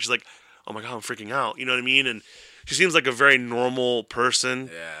interviewer, and she's like, oh my god, I'm freaking out, you know what I mean? And she seems like a very normal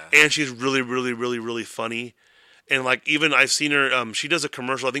person, and she's really, really, really, really funny, and like even I've seen her, she does a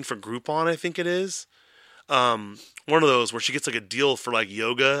commercial, I think for Groupon, I think it is. One of those where she gets like a deal for like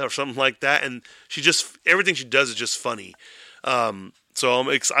yoga or something like that, and everything she does is just funny. So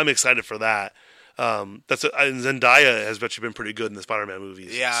I'm excited for that. And Zendaya has actually been pretty good in the Spider-Man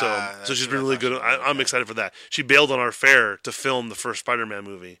movies. Yeah. So she's been really good. I'm excited for that. She bailed on our fair to film the first Spider-Man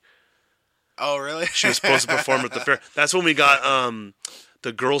movie. Oh, really? She was supposed to perform at the fair. That's when we got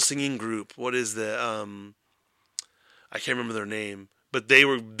the girl singing group. What is the I can't remember their name. But they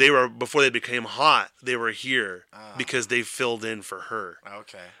were before they became hot. They were here because they filled in for her.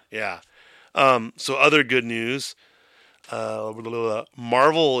 Okay. Yeah. So other good news.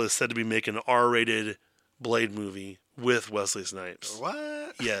 Marvel is said to be making an R-rated Blade movie with Wesley Snipes.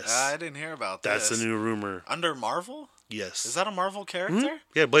 What? Yes. I didn't hear about That's this. a new rumor. Under Marvel? Yes. Is that a Marvel character? Mm-hmm.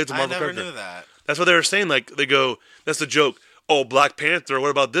 Yeah, Blade's a Marvel character. I never knew that. That's what they were saying. Like, they go, that's the joke. Oh, Black Panther, what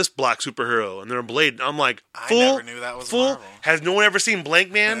about this black superhero? And they're Blade. I'm like, fool, I never knew that was Marvel. Has no one ever seen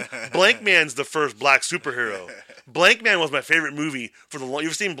Blank Man? Blank Man's the first black superhero. Blank Man was my favorite movie for the long. You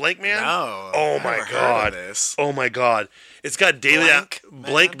ever seen Blank Man? No. Oh my god. Oh my god. It's got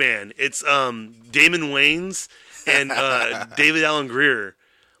Blank Man. It's Damon Wayans and David Alan Grier.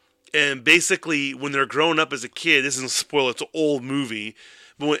 And basically, when they're growing up as a kid, this isn't a spoiler. It's an old movie.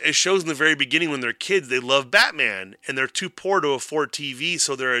 But it shows in the very beginning when they're kids, they love Batman, and they're too poor to afford TV,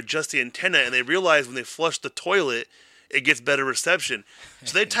 so they're adjusting antenna, and they realize when they flush the toilet, it gets better reception.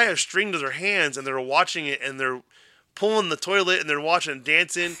 So they tie a string to their hands, and they're watching it, and they're pulling the toilet, and they're watching and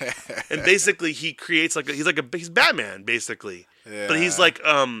dancing, and basically he creates he's Batman, basically. Yeah. But he's like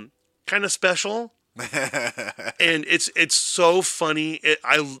kind of special. And it's so funny.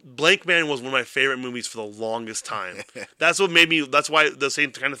 Blank Man was one of my favorite movies for the longest time. That's why the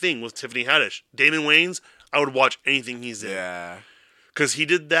same kind of thing with Tiffany Haddish. Damon Wayans, I would watch anything he's in. Yeah. Because he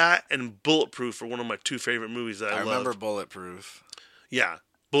did that, and Bulletproof are one of my two favorite movies that I love. I remember Bulletproof. Yeah.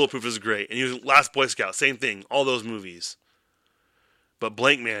 Bulletproof is great. And he was Last Boy Scout, same thing. All those movies. But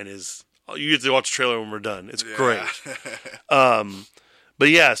Blank Man is, you get to watch the trailer when we're done. It's great. But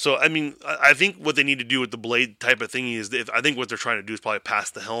yeah, so I mean, I think what they need to do with the Blade type of thing is, I think what they're trying to do is probably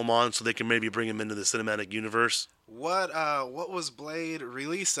pass the helm on, so they can maybe bring him into the cinematic universe. What was Blade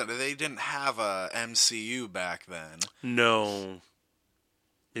released under? They didn't have a MCU back then. No,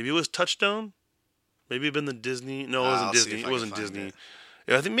 maybe it was Touchstone. Maybe it'd been the Disney. No, it wasn't I'll see Disney. if It I wasn't can find Disney. it.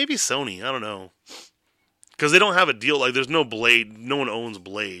 Yeah, I think maybe Sony. I don't know. Because they don't have a deal. Like, there's no Blade. No one owns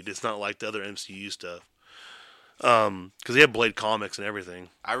Blade. It's not like the other MCU stuff. Because they have Blade comics and everything.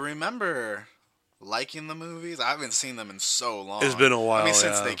 I remember liking the movies. I haven't seen them in so long. It's been a while, I mean,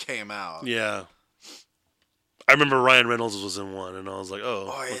 since yeah. they came out. Yeah. I remember Ryan Reynolds was in one, and I was like, oh,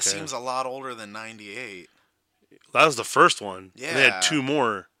 Boy, okay. it seems a lot older than 98. That was the first one. Yeah. And they had two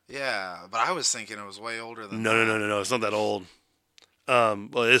more. Yeah, but I was thinking it was way older than No, that. no. It's not that old.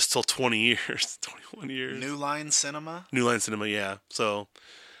 Well, it is still 20 years. 21 years. New Line Cinema? New Line Cinema, yeah. So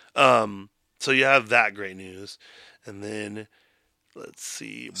you have that great news. And then, let's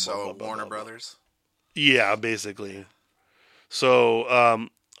see. So, Warner Brothers? Yeah, basically. So,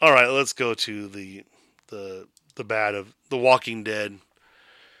 all right, let's go to the bad of The Walking Dead.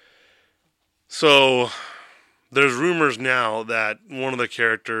 So, there's rumors now that one of the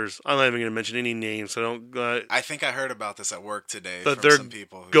characters, I'm not even going to mention any names, so don't. I think I heard about this at work today That from they're some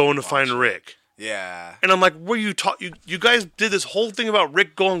people who going to watch find it. Rick. Yeah. And I'm like, were you you guys did this whole thing about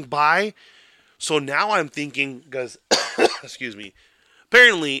Rick going by? So now I'm thinking, because, excuse me,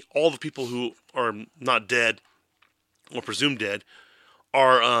 apparently all the people who are not dead, or presumed dead,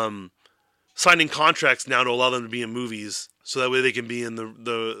 are signing contracts now to allow them to be in movies, so that way they can be in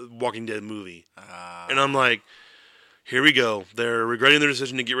the Walking Dead movie. And I'm like, here we go. They're regretting their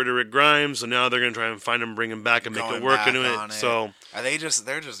decision to get rid of Rick Grimes, so now they're going to try and find him, bring him back, and make it work into it. So are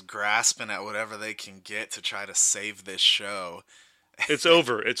they're just grasping at whatever they can get to try to save this show. it's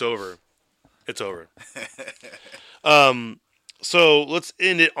over. It's over. It's over. So let's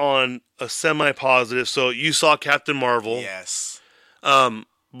end it on a semi-positive. So you saw Captain Marvel. Yes.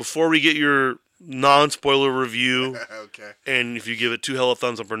 Before we get your non-spoiler review, Okay. and if you give it 2 hella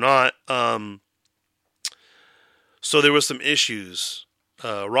thumbs up or not, so there was some issues.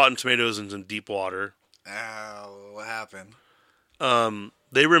 Rotten Tomatoes and some deep water. What happened?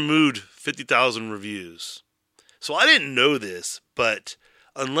 They removed 50,000 reviews. So I didn't know this, but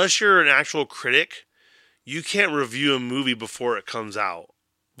unless you're an actual critic, you can't review a movie before it comes out,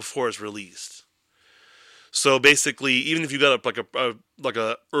 before it's released. So basically, even if you got like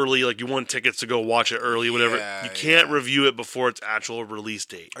a early, like you want tickets to go watch it early, whatever, you can't review it before its actual release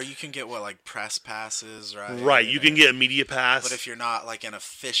date. Or you can get like press passes, right? Right, you can get a media pass. But if you're not like an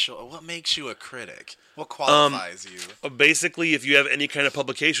official, what makes you a critic? What qualifies you? Basically, if you have any kind of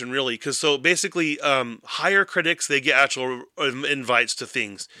publication, really, because so basically, higher critics, they get actual invites to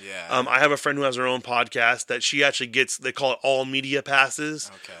things. Yeah. I have a friend who has her own podcast that she actually gets. They call it all media passes.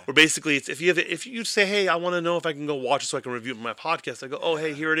 Okay. Where basically, it's if you say, hey, I want to know if I can go watch it so I can review it on my podcast. I go, oh,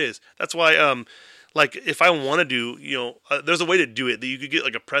 hey, here it is. That's why, like, if I want to do, there's a way to do it that you could get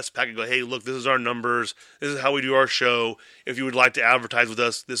like a press pack and go, hey, look, this is our numbers. This is how we do our show. If you would like to advertise with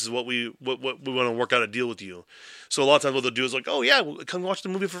us, this is what we want to work out a deal with you. So a lot of times what they'll do is like, oh yeah, come watch the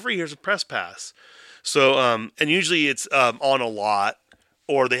movie for free. Here's a press pass. So, and usually it's on a lot,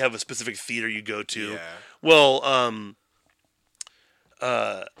 or they have a specific theater you go to. Yeah. Well,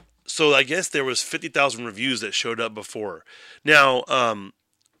 so I guess there was 50,000 reviews that showed up before. Now,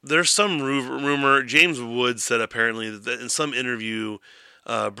 there's some rumor. James Woods said apparently that in some interview,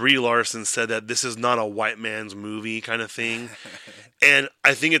 Brie Larson said that this is not a white man's movie kind of thing. And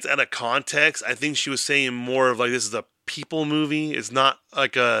I think it's out of context. I think she was saying more of like this is a people movie. It's not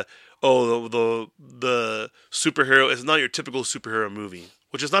like the superhero. It's not your typical superhero movie,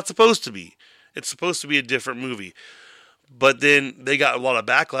 which it's not supposed to be. It's supposed to be a different movie. But then they got a lot of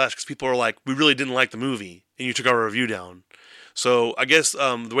backlash because people are like, we really didn't like the movie, and you took our review down. So I guess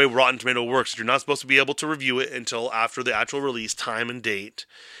the way Rotten Tomato works is you're not supposed to be able to review it until after the actual release time and date.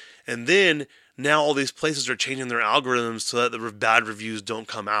 And then now all these places are changing their algorithms so that the bad reviews don't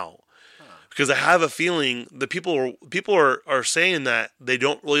come out. Because I have a feeling the people are saying that they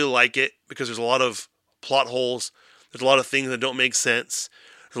don't really like it because there's a lot of plot holes. There's a lot of things that don't make sense.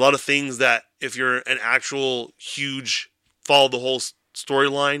 There's a lot of things that if you're an actual huge follow the whole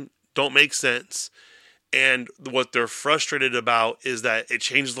storyline don't make sense. And what they're frustrated about is that it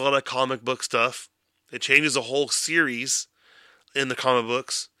changes a lot of comic book stuff. It changes a whole series in the comic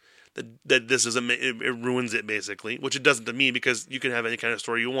books. That this doesn't. It ruins it basically, which it doesn't to me because you can have any kind of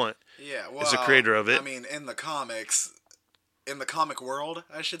story you want. Yeah, well, as the creator of it. I mean, in the comics, in the comic world,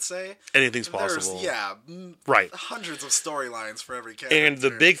 I should say, Anything's possible. There's Right. hundreds of storylines for every character. And the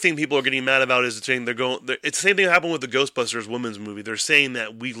big thing people are getting mad about is saying it's the same thing that happened with the Ghostbusters women's movie. They're saying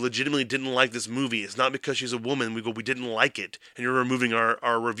that we legitimately didn't like this movie. It's not because she's a woman. We didn't like it, and you're removing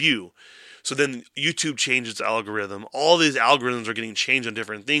our review. So then YouTube changed its algorithm. All these algorithms are getting changed on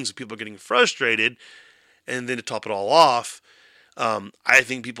different things, so people are getting frustrated. And then to top it all off, I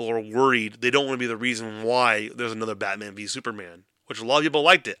think people are worried. They don't want to be the reason why there's another Batman v Superman, which a lot of people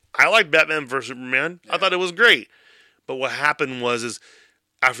liked it. I liked Batman vs Superman. Yeah. I thought it was great. But what happened was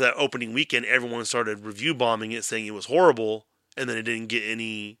after that opening weekend, everyone started review bombing it, saying it was horrible, and then it didn't get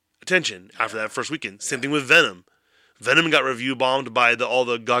any attention after that first weekend. Same thing with Venom. Venom got review bombed by all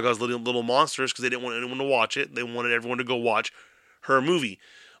the Gaga's little monsters because they didn't want anyone to watch it. They wanted everyone to go watch her movie.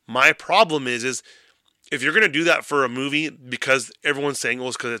 My problem is if you're going to do that for a movie because everyone's saying, well,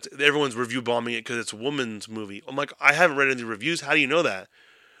 it's because everyone's review bombing it because it's a woman's movie. I'm like, I haven't read any reviews. How do you know that?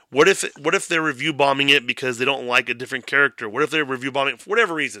 What if they're review bombing it because they don't like a different character? What if they're review bombing it for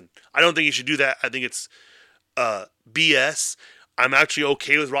whatever reason? I don't think you should do that. I think it's BS. I'm actually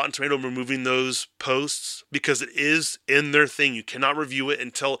okay with Rotten Tomato removing those posts because it is in their thing. You cannot review it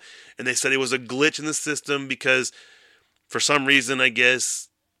and they said it was a glitch in the system because for some reason, I guess,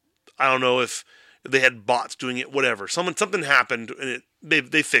 I don't know if they had bots doing it, whatever. Something happened and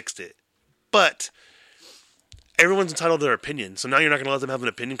they fixed it. But everyone's entitled to their opinion. So now you're not going to let them have an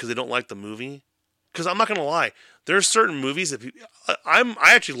opinion because they don't like the movie? Because I'm not going to lie. There are certain movies that I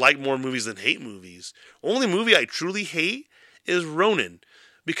actually like more movies than hate movies. Only movie I truly hate is Ronin.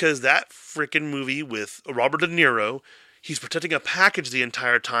 Because that freaking movie with Robert De Niro, he's protecting a package the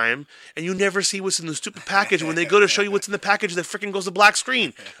entire time, and you never see what's in the stupid package. When they go to show you what's in the package, that freaking goes to black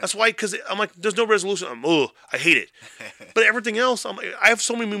screen. That's why, because I'm like, there's no resolution. I hate it. But everything else, I have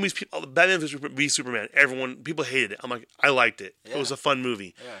so many movies, Batman v Superman, people hated it. I'm like, I liked it. Yeah. It was a fun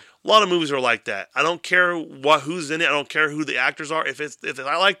movie. Yeah. A lot of movies are like that. I don't care who's in it. I don't care who the actors are. If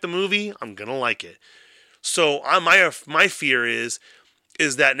I like the movie, I'm going to like it. So my fear is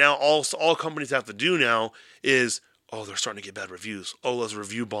that now all companies have to do now is, they're starting to get bad reviews. Let's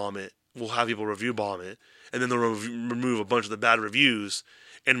review bomb it. We'll have people review bomb it. And then they'll remove a bunch of the bad reviews.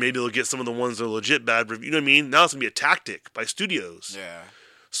 And maybe they'll get some of the ones that are legit bad reviews. You know what I mean? Now it's going to be a tactic by studios. Yeah.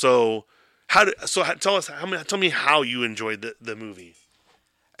 So tell me how you enjoyed the movie.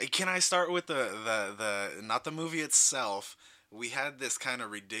 Can I start with the not the movie itself? We had this kind of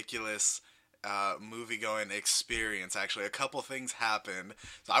ridiculous movie-going experience, actually. A couple things happened.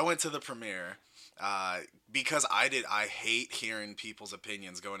 So I went to the premiere. Because I hate hearing people's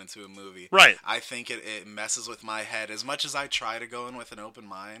opinions going into a movie. Right. I think it messes with my head. As much as I try to go in with an open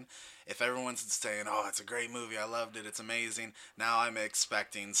mind, if everyone's saying, it's a great movie, I loved it, it's amazing, now I'm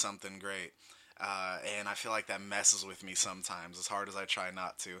expecting something great. And I feel like that messes with me sometimes, as hard as I try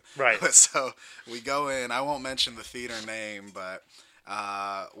not to. Right. So we go in, I won't mention the theater name, but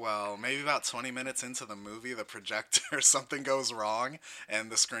maybe about 20 minutes into the movie, the projector, something goes wrong,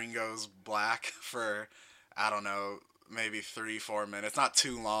 and the screen goes black for, I don't know, maybe 3-4 minutes, not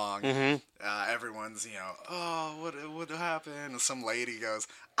too long. Mm-hmm. Everyone's, what happened? And some lady goes,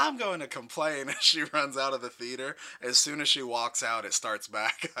 I'm going to complain, and she runs out of the theater. As soon as she walks out, it starts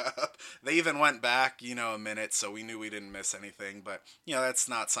back up. They even went back, a minute, so we knew we didn't miss anything, but, that's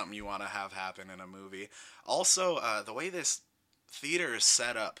not something you want to have happen in a movie. Also, the way this theater is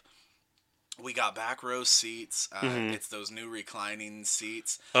set up, we got back row seats. Mm-hmm. It's those new reclining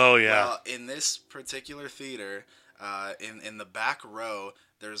seats. Oh yeah. Well, in this particular theater, in the back row,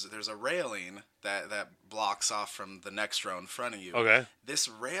 there's a railing that blocks off from the next row in front of you. Okay. This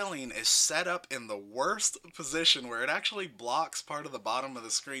railing is set up in the worst position where it actually blocks part of the bottom of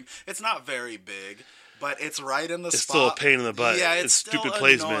the screen. It's not very big, but it's right in the spot. It's still a pain in the butt. Yeah, it's stupid still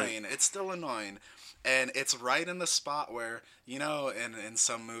placement. Annoying. It's still annoying. And it's right in the spot where, in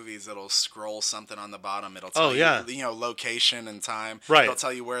some movies, it'll scroll something on the bottom. It'll tell you, location and time. Right. It'll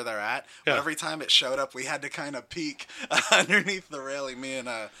tell you where they're at. Yeah. Well, every time it showed up, we had to kind of peek underneath the railing. Me and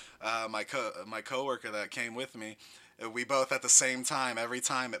my coworker that came with me, we both at the same time, every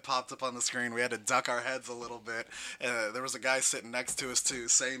time it popped up on the screen, we had to duck our heads a little bit. There was a guy sitting next to us too,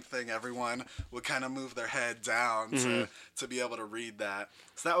 same thing. Everyone would kind of move their head down to be able to read that.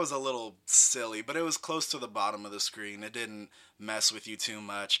 So that was a little silly, but it was close to the bottom of the screen. It didn't mess with you too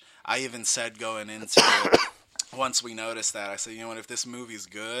much. I even said going into it, once we noticed that, I said, if this movie's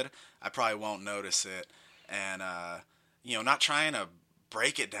good, I probably won't notice it. And, not trying to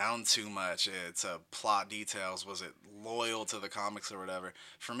break it down too much. It's plot details. Was it loyal to the comics or whatever?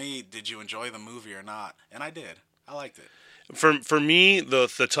 For me, did you enjoy the movie or not? And I did. I liked it. For me,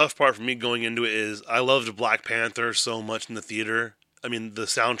 the tough part for me going into it is I loved Black Panther so much in the theater. I mean, the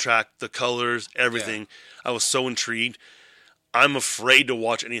soundtrack, the colors, everything. I was so intrigued. I'm afraid to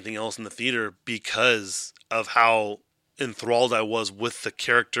watch anything else in the theater because of how enthralled I was with the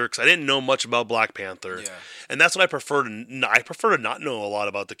character, because I didn't know much about Black Panther, and that's what I prefer to. I prefer to not know a lot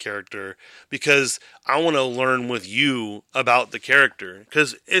about the character because I want to learn with you about the character,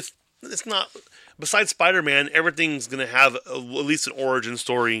 because it's not. Besides Spider-Man, everything's gonna have at least an origin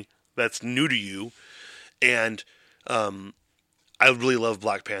story that's new to you, and I really love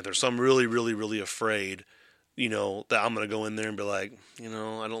Black Panther, so I'm really, really, really afraid, that I'm gonna go in there and be like, I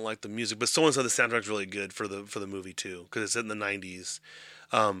don't like the music. But someone said the soundtrack's really good for the movie too, because it's in the '90s.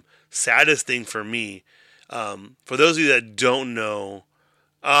 Saddest thing for me, for those of you that don't know,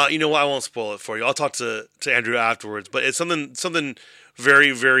 you know what? I won't spoil it for you. I'll talk to Andrew afterwards. But it's something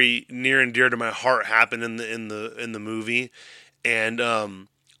very, very near and dear to my heart happened in the movie, and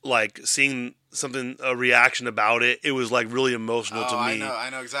like seeing a reaction about it, it was like really emotional to me. I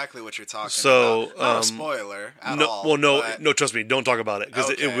know exactly what you're talking about. Not a spoiler at all. Well, no, trust me, don't talk about it because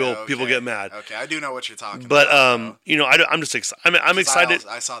it will. Okay. People get mad. Okay, I do know what you're talking about. But I'm just excited. I'm excited.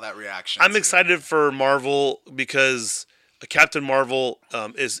 I saw that reaction. I'm excited for Marvel because Captain Marvel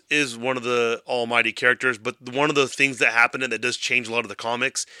is one of the almighty characters, but one of the things that happened and that does change a lot of the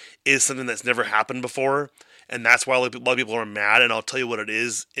comics is something that's never happened before. And that's why a lot of people are mad, and I'll tell you what it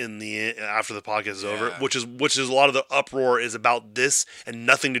is after the podcast is over, which is a lot of the uproar is about this and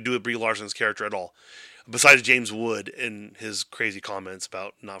nothing to do with Brie Larson's character at all, besides James Wood and his crazy comments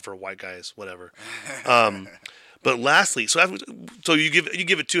about not for white guys, whatever. But lastly, so you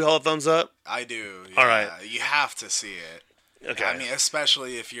give it 2 hella thumbs up? I do. Yeah. All right, you have to see it. Okay. I mean,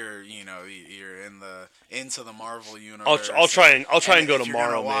 especially if you're into the Marvel universe. I'll try and go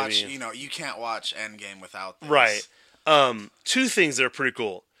tomorrow. Watch, maybe you can't watch Endgame without this. Right. 2 things that are pretty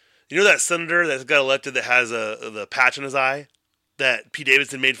cool. You know that senator that got elected that has the patch in his eye that Pete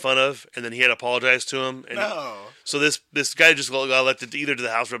Davidson made fun of, and then he had to apologize to him. And no. So this guy just got elected either to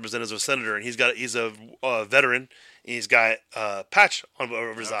the House of Representatives or senator, and he's a veteran, and he's got a patch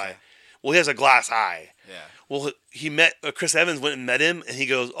over his eye. Well, he has a glass eye. Yeah. Well, he met Chris Evans went and met him, and he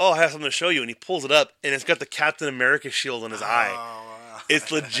goes, "Oh, I have something to show you," and he pulls it up, and it's got the Captain America shield on his eye. Wow.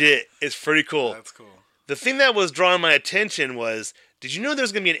 It's legit. It's pretty cool. That's cool. The thing that was drawing my attention was, did you know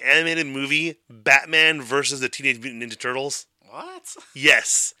there's going to be an animated movie, Batman versus the Teenage Mutant Ninja Turtles? What?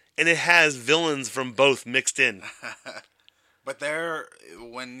 Yes, and it has villains from both mixed in. But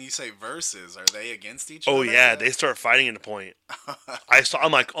when you say versus, are they against each other? Oh yeah, yet? they start fighting at a point.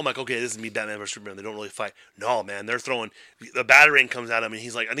 I'm like, okay, this is me, Batman versus Superman. They don't really fight. No, man, they're throwing the batarang comes at him, and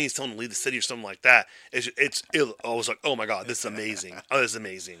he's like, I think he's telling him to leave the city or something like that. I was like, oh my god, this is amazing. Oh, this is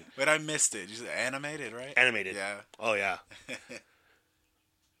amazing. But I missed it. You said animated, right? Animated. Yeah. Oh yeah.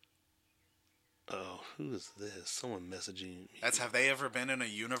 Oh, who is this? Someone messaging me. Have they ever been in a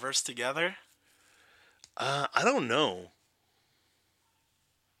universe together? I don't know.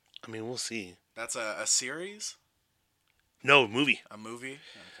 I mean, we'll see. That's a series? No, movie. A movie?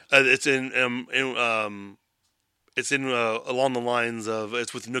 Okay. It's in along the lines of,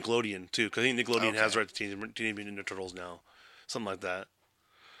 it's with Nickelodeon too, because I think Nickelodeon has rights to Teenage Mutant Ninja Turtles now, something like that.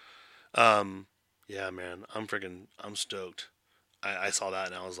 Yeah, man, I'm stoked. I saw that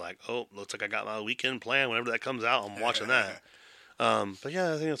and I was like, oh, looks like I got my weekend plan. Whenever that comes out, I'm watching that. But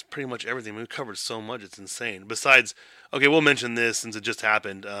yeah, I think that's pretty much everything. We've covered so much, it's insane. Besides, okay, we'll mention this since it just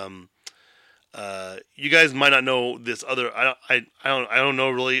happened. You guys might not know this other. I don't know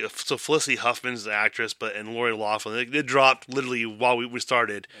really. So Felicity Huffman's the actress, and Lori Loughlin. It dropped literally while we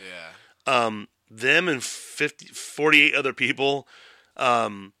started. Yeah. Them and 48 other people,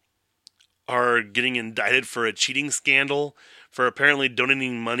 are getting indicted for a cheating scandal for apparently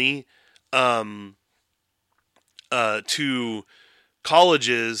donating money, to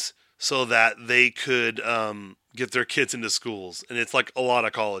colleges so that they could get their kids into schools, and it's like a lot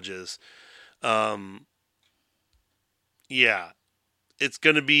of colleges. Yeah, it's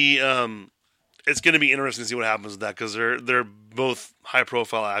gonna be interesting to see what happens with that, because they're both high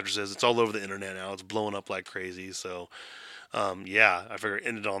profile actresses. It's all over the internet now. It's blowing up like crazy. So, yeah, I figured it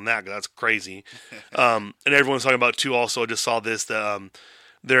ended on that, because that's crazy. And everyone's talking about too. Also, I just saw this that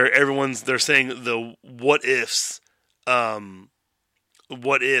they're saying the what ifs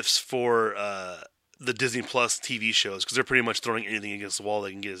for the Disney Plus TV shows, because they're pretty much throwing anything against the wall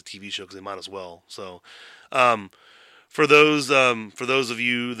they can get as a TV show, because they might as well. So, For those of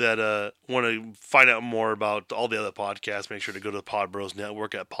you that want to find out more about all the other podcasts, make sure to go to the Podbros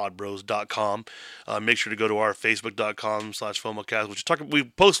Network at podbros.com. Make sure to go to our facebook.com/FOMOcast, which we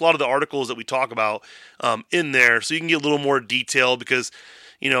post a lot of the articles that we talk about in there, so you can get a little more detail because,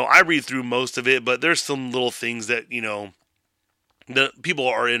 I read through most of it, but there's some little things that, that people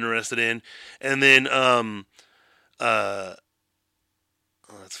are interested in. And then, oh,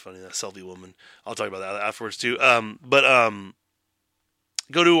 that's funny, that selfie woman. I'll talk about that afterwards too. But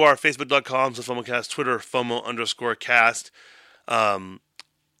go to our facebook.com/FOMOcast, Twitter, FOMO_cast,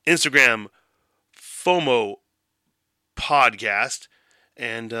 Instagram, FOMO podcast,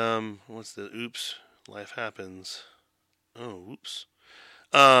 and what's the, oops, life happens. Oh, oops.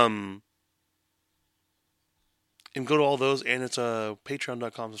 And go to all those, and it's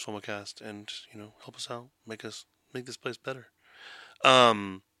patreon.com/FOMOcast, and, help us out, make this place better.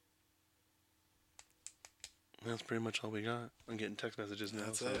 That's pretty much all we got. I'm getting text messages now.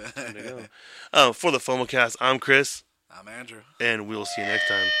 That's so it. time to go. For the FOMOcast, I'm Chris. I'm Andrew. And we'll see you next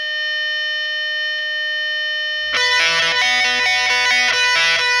time.